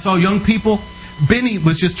I saw young people. Benny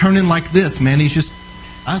was just turning like this, man.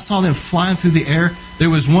 I saw them flying through the air. There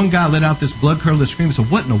was one guy let out this blood-curdling scream. I said,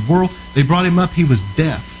 what in the world? They brought him up. He was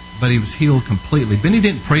deaf, but he was healed completely. Benny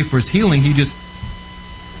didn't pray for his healing.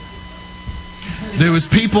 There was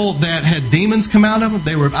people that had demons come out of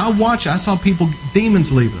them. I saw people,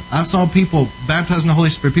 demons leaving them. I saw people baptized in the Holy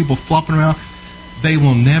Spirit, people flopping around. They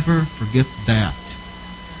will never forget that.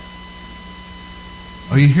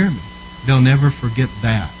 Are you hearing me? They'll never forget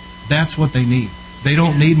that. That's what they need. They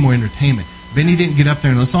don't need more entertainment. Benny didn't get up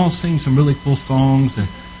there and let's all sing some really cool songs and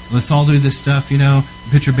let's all do this stuff, you know.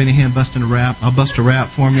 Picture Benny Hinn busting a rap. I'll bust a rap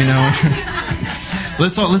for him, you know.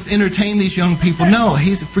 Let's entertain these young people. No,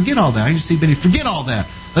 forget all that. I just see Benny, forget all that.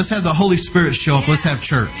 Let's have the Holy Spirit show up. Let's have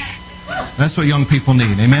church. That's what young people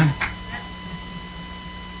need. Amen?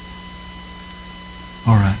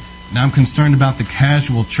 All right. Now I'm concerned about the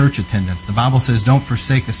casual church attendance. The Bible says, don't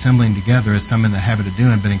forsake assembling together as some in the habit of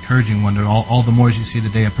doing, but encouraging one another all the more as you see the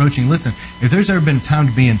day approaching. Listen, if there's ever been a time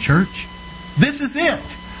to be in church, this is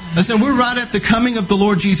it. Listen, we're right at the coming of the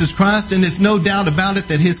Lord Jesus Christ, and it's no doubt about it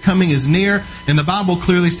that His coming is near. And the Bible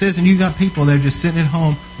clearly says, and you got people that are just sitting at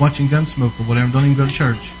home watching Gunsmoke or whatever, don't even go to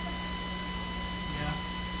church.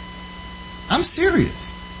 I'm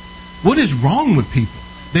serious. What is wrong with people?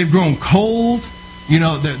 They've grown cold. You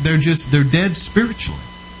know, they're dead spiritually.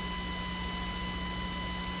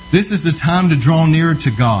 This is the time to draw nearer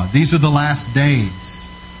to God. These are the last days.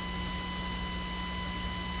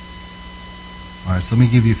 All right, so let me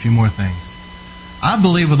give you a few more things. I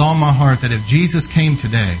believe with all my heart that if Jesus came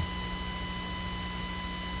today,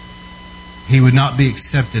 He would not be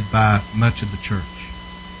accepted by much of the church.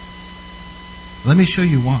 Let me show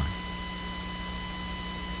you why.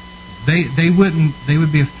 They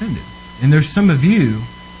would be offended. And there's some of you,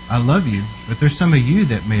 I love you, but there's some of you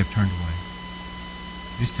that may have turned away.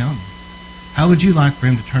 Just telling you. How would you like for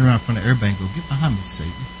Him to turn around in front of everybody and go, get behind me,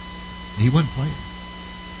 Satan? And He wasn't playing.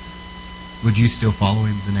 Would you still follow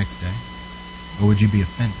Him the next day? Or would you be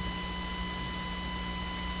offended?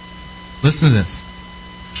 Listen to this.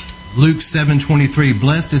 Luke 7:23,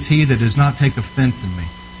 blessed is he that does not take offense in me.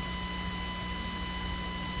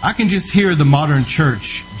 I can just hear the modern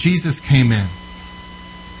church. Jesus came in,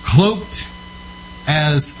 cloaked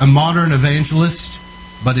as a modern evangelist,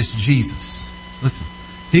 but it's Jesus. Listen,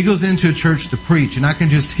 He goes into a church to preach, and I can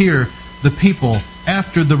just hear the people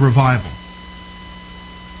after the revival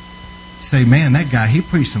say, man, that guy, he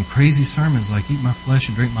preached some crazy sermons like eat my flesh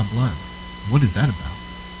and drink my blood. What is that about?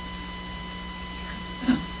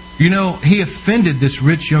 You know, he offended this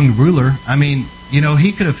rich young ruler. I mean, you know,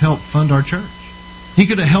 he could have helped fund our church. He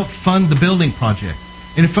could have helped fund the building project.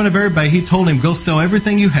 And in front of everybody, he told him, go sell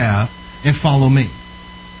everything you have and follow me.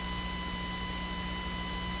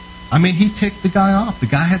 I mean, he ticked the guy off. The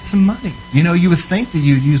guy had some money. You know, you would think that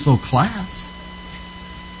you'd use a little class.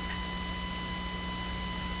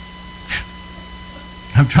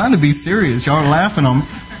 I'm trying to be serious. Y'all are laughing on me.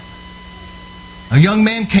 A young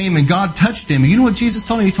man came and God touched him. You know what Jesus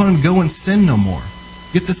told him? He told him, go and sin no more.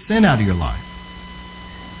 Get the sin out of your life.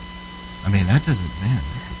 I mean, that's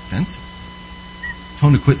offensive. He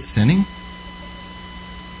told him to quit sinning.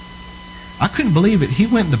 I couldn't believe it. He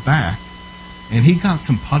went in the back and he got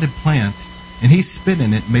some potted plant and he spit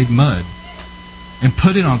in it, made mud, and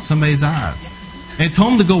put it on somebody's eyes. And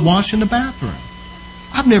told him to go wash in the bathroom.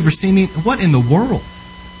 I've never seen it. What in the world?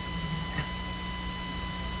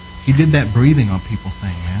 He did that breathing on people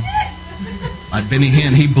thing, man. Like Benny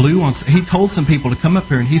Hinn, he told some people to come up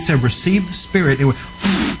here and he said, receive the Spirit. It went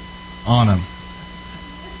on them.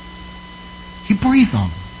 He breathed on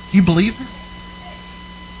them. Do you believe it?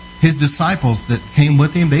 His disciples that came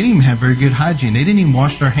with him, they didn't even have very good hygiene. They didn't even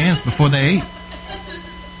wash their hands before they ate.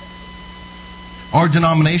 Our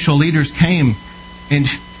denominational leaders came and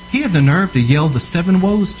he had the nerve to yell the 7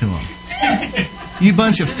 woes to them. You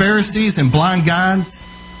bunch of Pharisees and blind guides,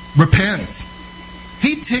 repent.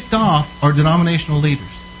 He ticked off our denominational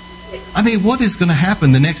leaders. I mean, what is going to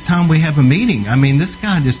happen the next time we have a meeting? I mean, this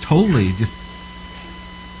guy just totally just...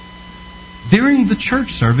 During the church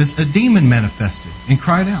service, a demon manifested and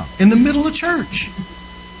cried out in the middle of church.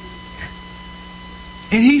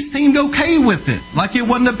 And he seemed okay with it, like it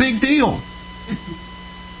wasn't a big deal.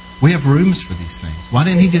 We have rooms for these things. Why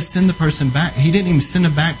didn't he just send the person back? He didn't even send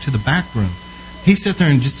them back to the back room. He sat there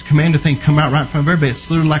and just commanded the thing come out right in front of everybody. It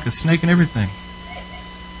slithered like a snake and everything.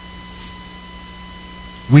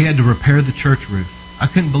 We had to repair the church roof. I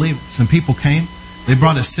couldn't believe it. Some people came. They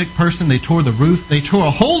brought a sick person. They tore the roof. They tore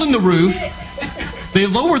a hole in the roof. They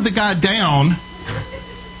lowered the guy down.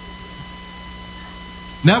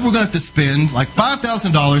 Now we're going to have to spend like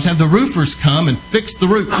 $5,000, have the roofers come and fix the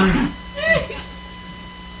roof.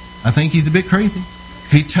 I think he's a bit crazy.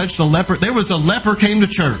 He touched a leper. There was a leper came to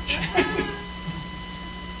church.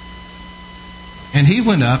 And he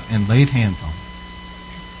went up and laid hands on him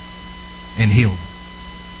and healed him.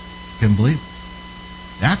 Couldn't believe it.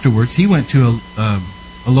 Afterwards, he went to a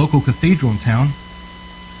local cathedral in town.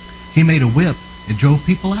 He made a whip and drove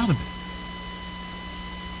people out of it.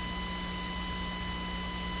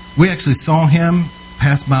 We actually saw him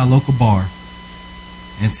pass by a local bar,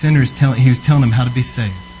 and sinners he was telling them how to be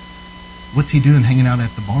saved. What's he doing hanging out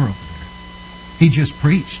at the bar over there? He just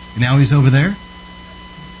preached, and now he's over there.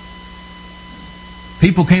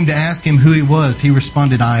 People came to ask him who he was. He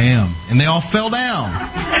responded, "I am." And they all fell down.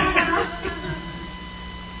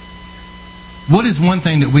 What is one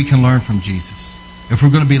thing that we can learn from Jesus? If we're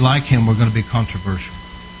going to be like him, we're going to be controversial.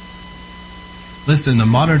 Listen, the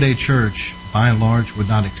modern day church, by and large, would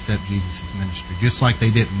not accept Jesus' ministry, just like they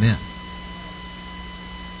didn't then.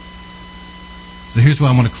 So here's what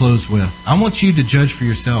I want to close with. I want you to judge for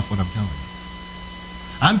yourself what I'm telling you.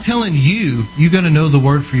 I'm telling you, you're going to know the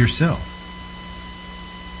word for yourself.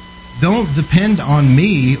 Don't depend on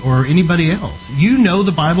me or anybody else. You know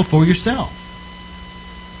the Bible for yourself.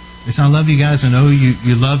 Listen, I love you guys. I know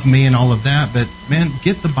you love me and all of that, but man,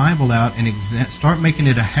 get the Bible out and start making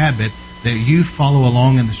it a habit that you follow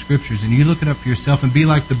along in the Scriptures and you look it up for yourself and be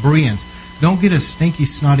like the Bereans. Don't get a stinky,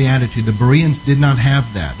 snotty attitude. The Bereans did not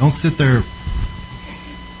have that. Don't sit there,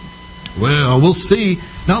 well, we'll see.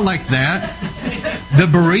 Not like that. The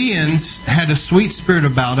Bereans had a sweet spirit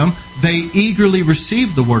about them. They eagerly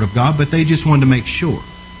received the Word of God, but they just wanted to make sure.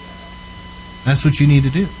 That's what you need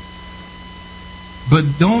to do.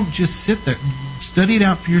 But don't just sit there. Study it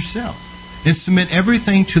out for yourself and submit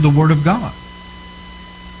everything to the Word of God.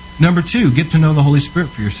 Number 2, get to know the Holy Spirit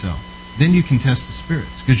for yourself. Then you can test the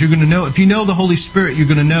spirits. Because you're going to know, if you know the Holy Spirit, you're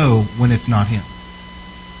going to know when it's not Him.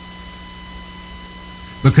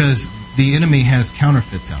 Because the enemy has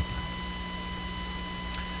counterfeits out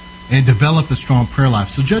there. And develop a strong prayer life.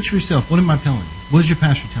 So judge for yourself. What am I telling you? What is your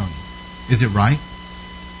pastor telling you? Is it right?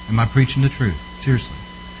 Am I preaching the truth? Seriously.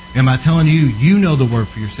 Am I telling you, you know the word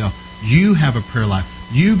for yourself? You have a prayer life.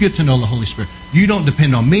 You get to know the Holy Spirit. You don't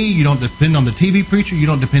depend on me. You don't depend on the TV preacher. You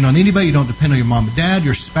don't depend on anybody. You don't depend on your mom and dad,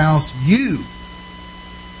 your spouse. You.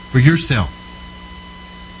 For yourself.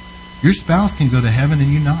 Your spouse can go to heaven and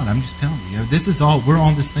you not. I'm just telling you. This is all, we're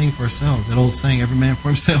on this thing for ourselves. That old saying, every man for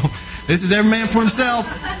himself. This is every man for himself.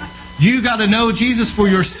 You got to know Jesus for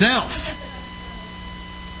yourself.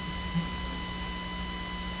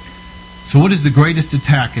 So what is the greatest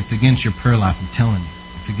attack? It's against your prayer life. I'm telling you.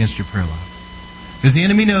 It's against your prayer life. Because the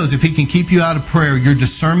enemy knows if he can keep you out of prayer, your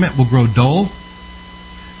discernment will grow dull,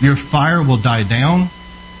 your fire will die down,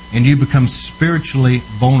 and you become spiritually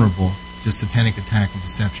vulnerable to satanic attack and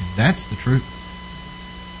deception. That's the truth.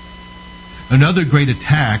 Another great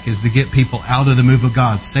attack is to get people out of the move of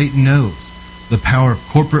God. Satan knows the power of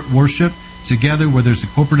corporate worship together where there's a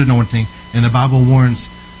corporate anointing, and the Bible warns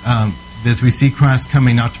as we see Christ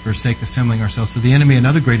coming, not to forsake assembling ourselves. So the enemy,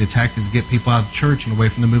 another great attack, is to get people out of church and away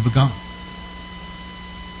from the move of God.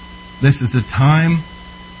 This is a time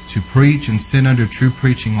to preach and sit under true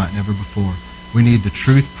preaching like never before. We need the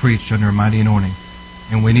truth preached under a mighty anointing.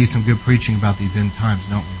 And we need some good preaching about these end times,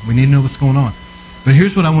 don't we? We need to know what's going on. But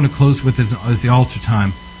here's what I want to close with as the altar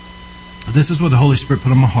time. This is what the Holy Spirit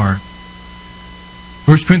put on my heart.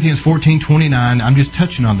 1 Corinthians 14:29, I'm just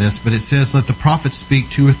touching on this, but it says, let the prophets speak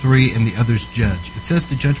 2 or 3 and the others judge. It says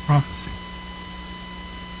to judge prophecy.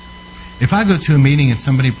 If I go to a meeting and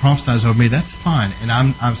somebody prophesies over me, that's fine. And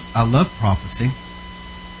I love prophecy.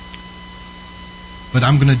 But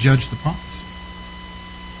I'm going to judge the prophecy.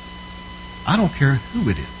 I don't care who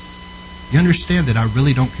it is. You understand that I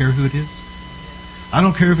really don't care who it is? I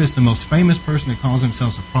don't care if it's the most famous person that calls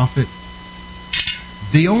themselves a prophet.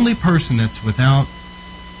 The only person that's without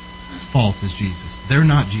fault is Jesus. They're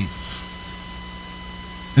not Jesus.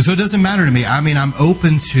 And so it doesn't matter to me. I mean, I'm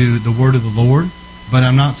open to the word of the Lord, but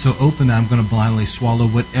I'm not so open that I'm going to blindly swallow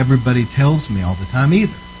what everybody tells me all the time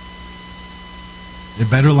either. It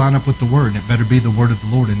better line up with the word, and it better be the word of the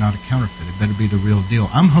Lord and not a counterfeit. It better be the real deal.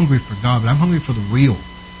 I'm hungry for God, but I'm hungry for the real.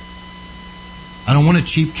 I don't want a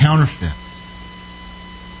cheap counterfeit.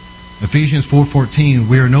 Ephesians 4:14,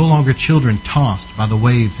 we are no longer children tossed by the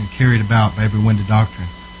waves and carried about by every wind of doctrine,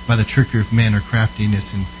 by the trickery of men or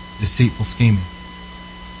craftiness and deceitful scheming.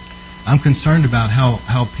 I'm concerned about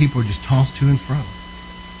how people are just tossed to and fro.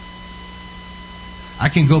 I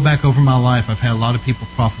can go back over my life. I've had a lot of people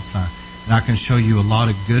prophesy, and I can show you a lot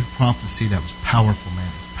of good prophecy that was powerful, man.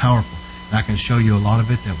 It was powerful. And I can show you a lot of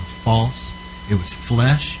it that was false. It was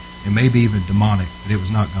flesh, and maybe even demonic, but it was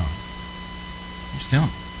not God. I'm just telling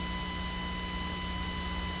you.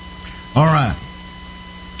 All right.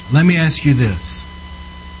 Let me ask you this.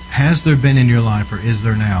 Has there been in your life, or is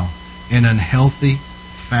there now, an unhealthy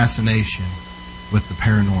fascination with the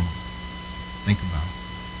paranormal? Think about it.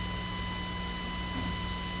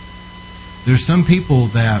 There's some people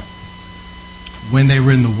that when they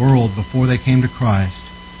were in the world before they came to Christ,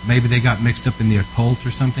 maybe they got mixed up in the occult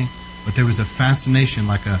or something, but there was a fascination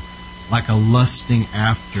like a lusting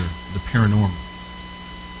after the paranormal.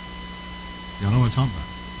 Y'all know what I'm talking about?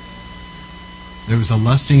 There was a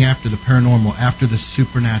lusting after the paranormal, after the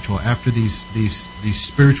supernatural, after these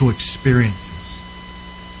spiritual experiences.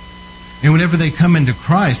 And whenever they come into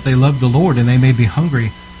Christ, they love the Lord, and they may be hungry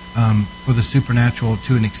for the supernatural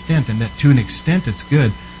to an extent, and that to an extent it's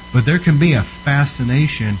good. But there can be a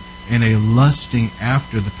fascination and a lusting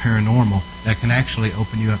after the paranormal that can actually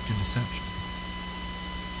open you up to deception.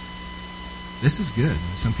 This is good.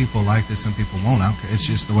 Some people like this, some people won't. It's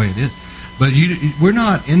just the way it is. But we're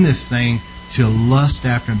not in this thing to lust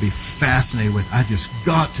after and be fascinated with, I just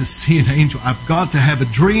got to see an angel. I've got to have a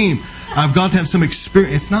dream. I've got to have some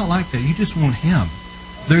experience. It's not like that. You just want Him.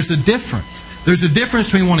 There's a difference. There's a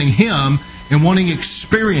difference between wanting Him and wanting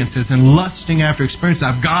experiences and lusting after experiences.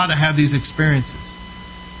 I've got to have these experiences.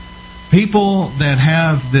 People that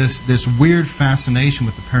have this weird fascination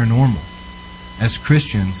with the paranormal, as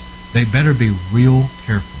Christians, they better be real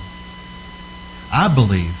careful. I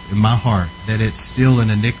believe in my heart that it's still an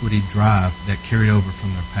iniquity drive that carried over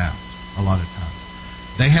from their past a lot of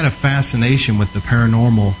times. They had a fascination with the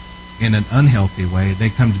paranormal in an unhealthy way. They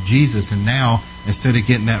come to Jesus, and now, instead of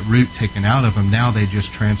getting that root taken out of them, now they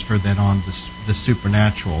just transferred that on the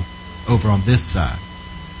supernatural over on this side.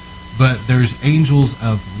 But there's angels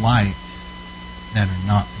of light that are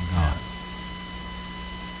not from God.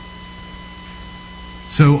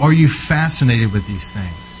 So are you fascinated with these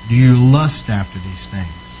things? Do you lust after these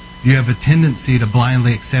things? Do you have a tendency to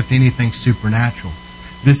blindly accept anything supernatural?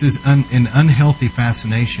 This is an unhealthy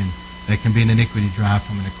fascination that can be an iniquity drive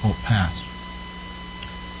from an occult past.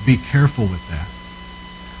 Be careful with that.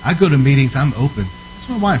 I go to meetings, I'm open. That's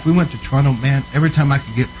my wife. We went to Toronto, man. Every time I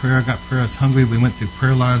could get prayer, I got prayer. I was hungry. We went through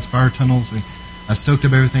prayer lines, fire tunnels. I soaked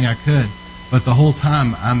up everything I could. But the whole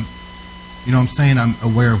time, I'm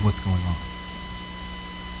aware of what's going on.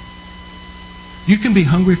 You can be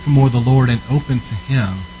hungry for more of the Lord and open to Him,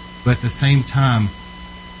 but at the same time,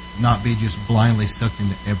 not be just blindly sucked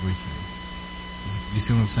into everything. You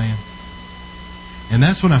see what I'm saying? And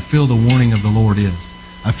that's what I feel the warning of the Lord is.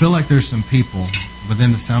 I feel like there's some people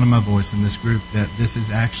within the sound of my voice in this group that this is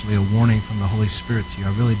actually a warning from the Holy Spirit to you.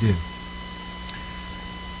 I really do.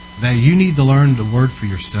 That you need to learn the Word for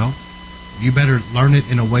yourself. You better learn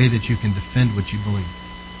it in a way that you can defend what you believe.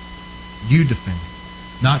 You defend it.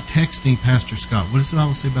 Not texting Pastor Scott. What does the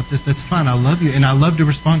Bible say about this? That's fine. I love you, and I love to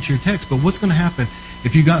respond to your text. But what's going to happen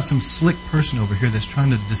if you got some slick person over here that's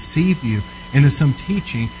trying to deceive you into some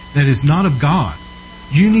teaching that is not of God?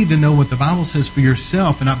 You need to know what the Bible says for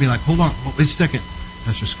yourself and not be like, hold on, wait a second,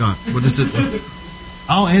 Pastor Scott. What is it?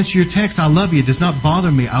 I'll answer your text. I love you. It does not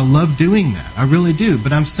bother me. I love doing that. I really do.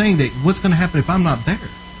 But I'm saying that what's going to happen if I'm not there?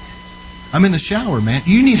 I'm in the shower, man.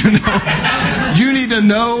 You need to know. You need to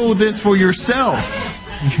know this for yourself.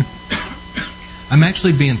 I'm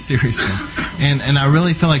actually being serious now. And I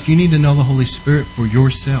really feel like you need to know the Holy Spirit for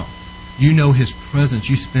yourself. You know His presence.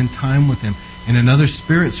 You spend time with Him. And another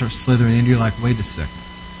spirit starts slithering into you like, wait a second.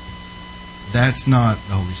 That's not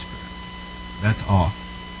the Holy Spirit. That's off.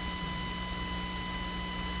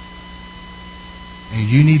 And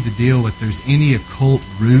you need to deal with, there's any occult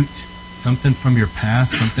root, something from your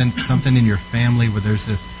past, something in your family where there's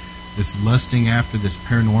this lusting after this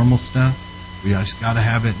paranormal stuff. We just got to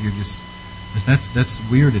have it. You're just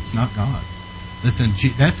that's weird. It's not God. Listen,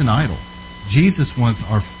 that's an idol. Jesus wants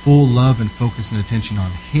our full love and focus and attention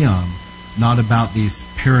on Him not about these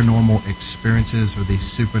paranormal experiences or these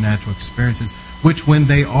supernatural experiences, which when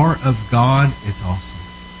they are of God, it's awesome.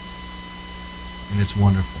 And it's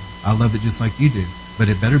wonderful. I love it just like you do, but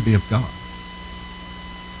it better be of God.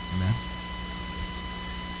 Amen.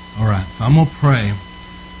 All right, so I'm going to pray,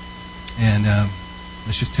 and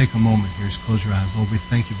let's just take a moment here. Just close your eyes. Lord, we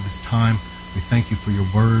thank you for this time. We thank you for your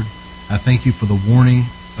word. I thank you for the warning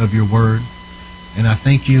of your word. And I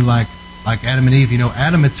thank you like Adam and Eve. You know,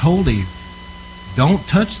 Adam had told Eve, don't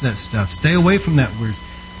touch that stuff. Stay away from that word.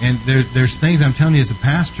 And there's things, I'm telling you as a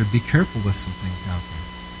pastor, be careful with some things out there.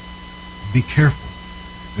 Be careful.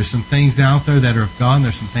 There's some things out there that are of God, and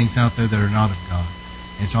there's some things out there that are not of God.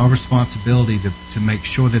 And it's our responsibility to make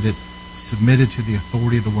sure that it's submitted to the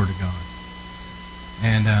authority of the Word of God.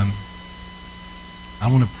 And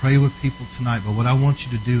I want to pray with people tonight, but what I want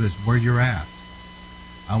you to do is where you're at,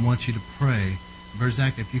 I want you to pray. Brother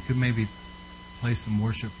Zach, if you could maybe play some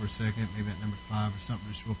worship for a second, maybe at number 5 or something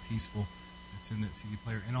just real peaceful that's in that CD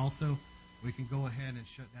player. And also, we can go ahead and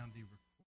shut down the recording.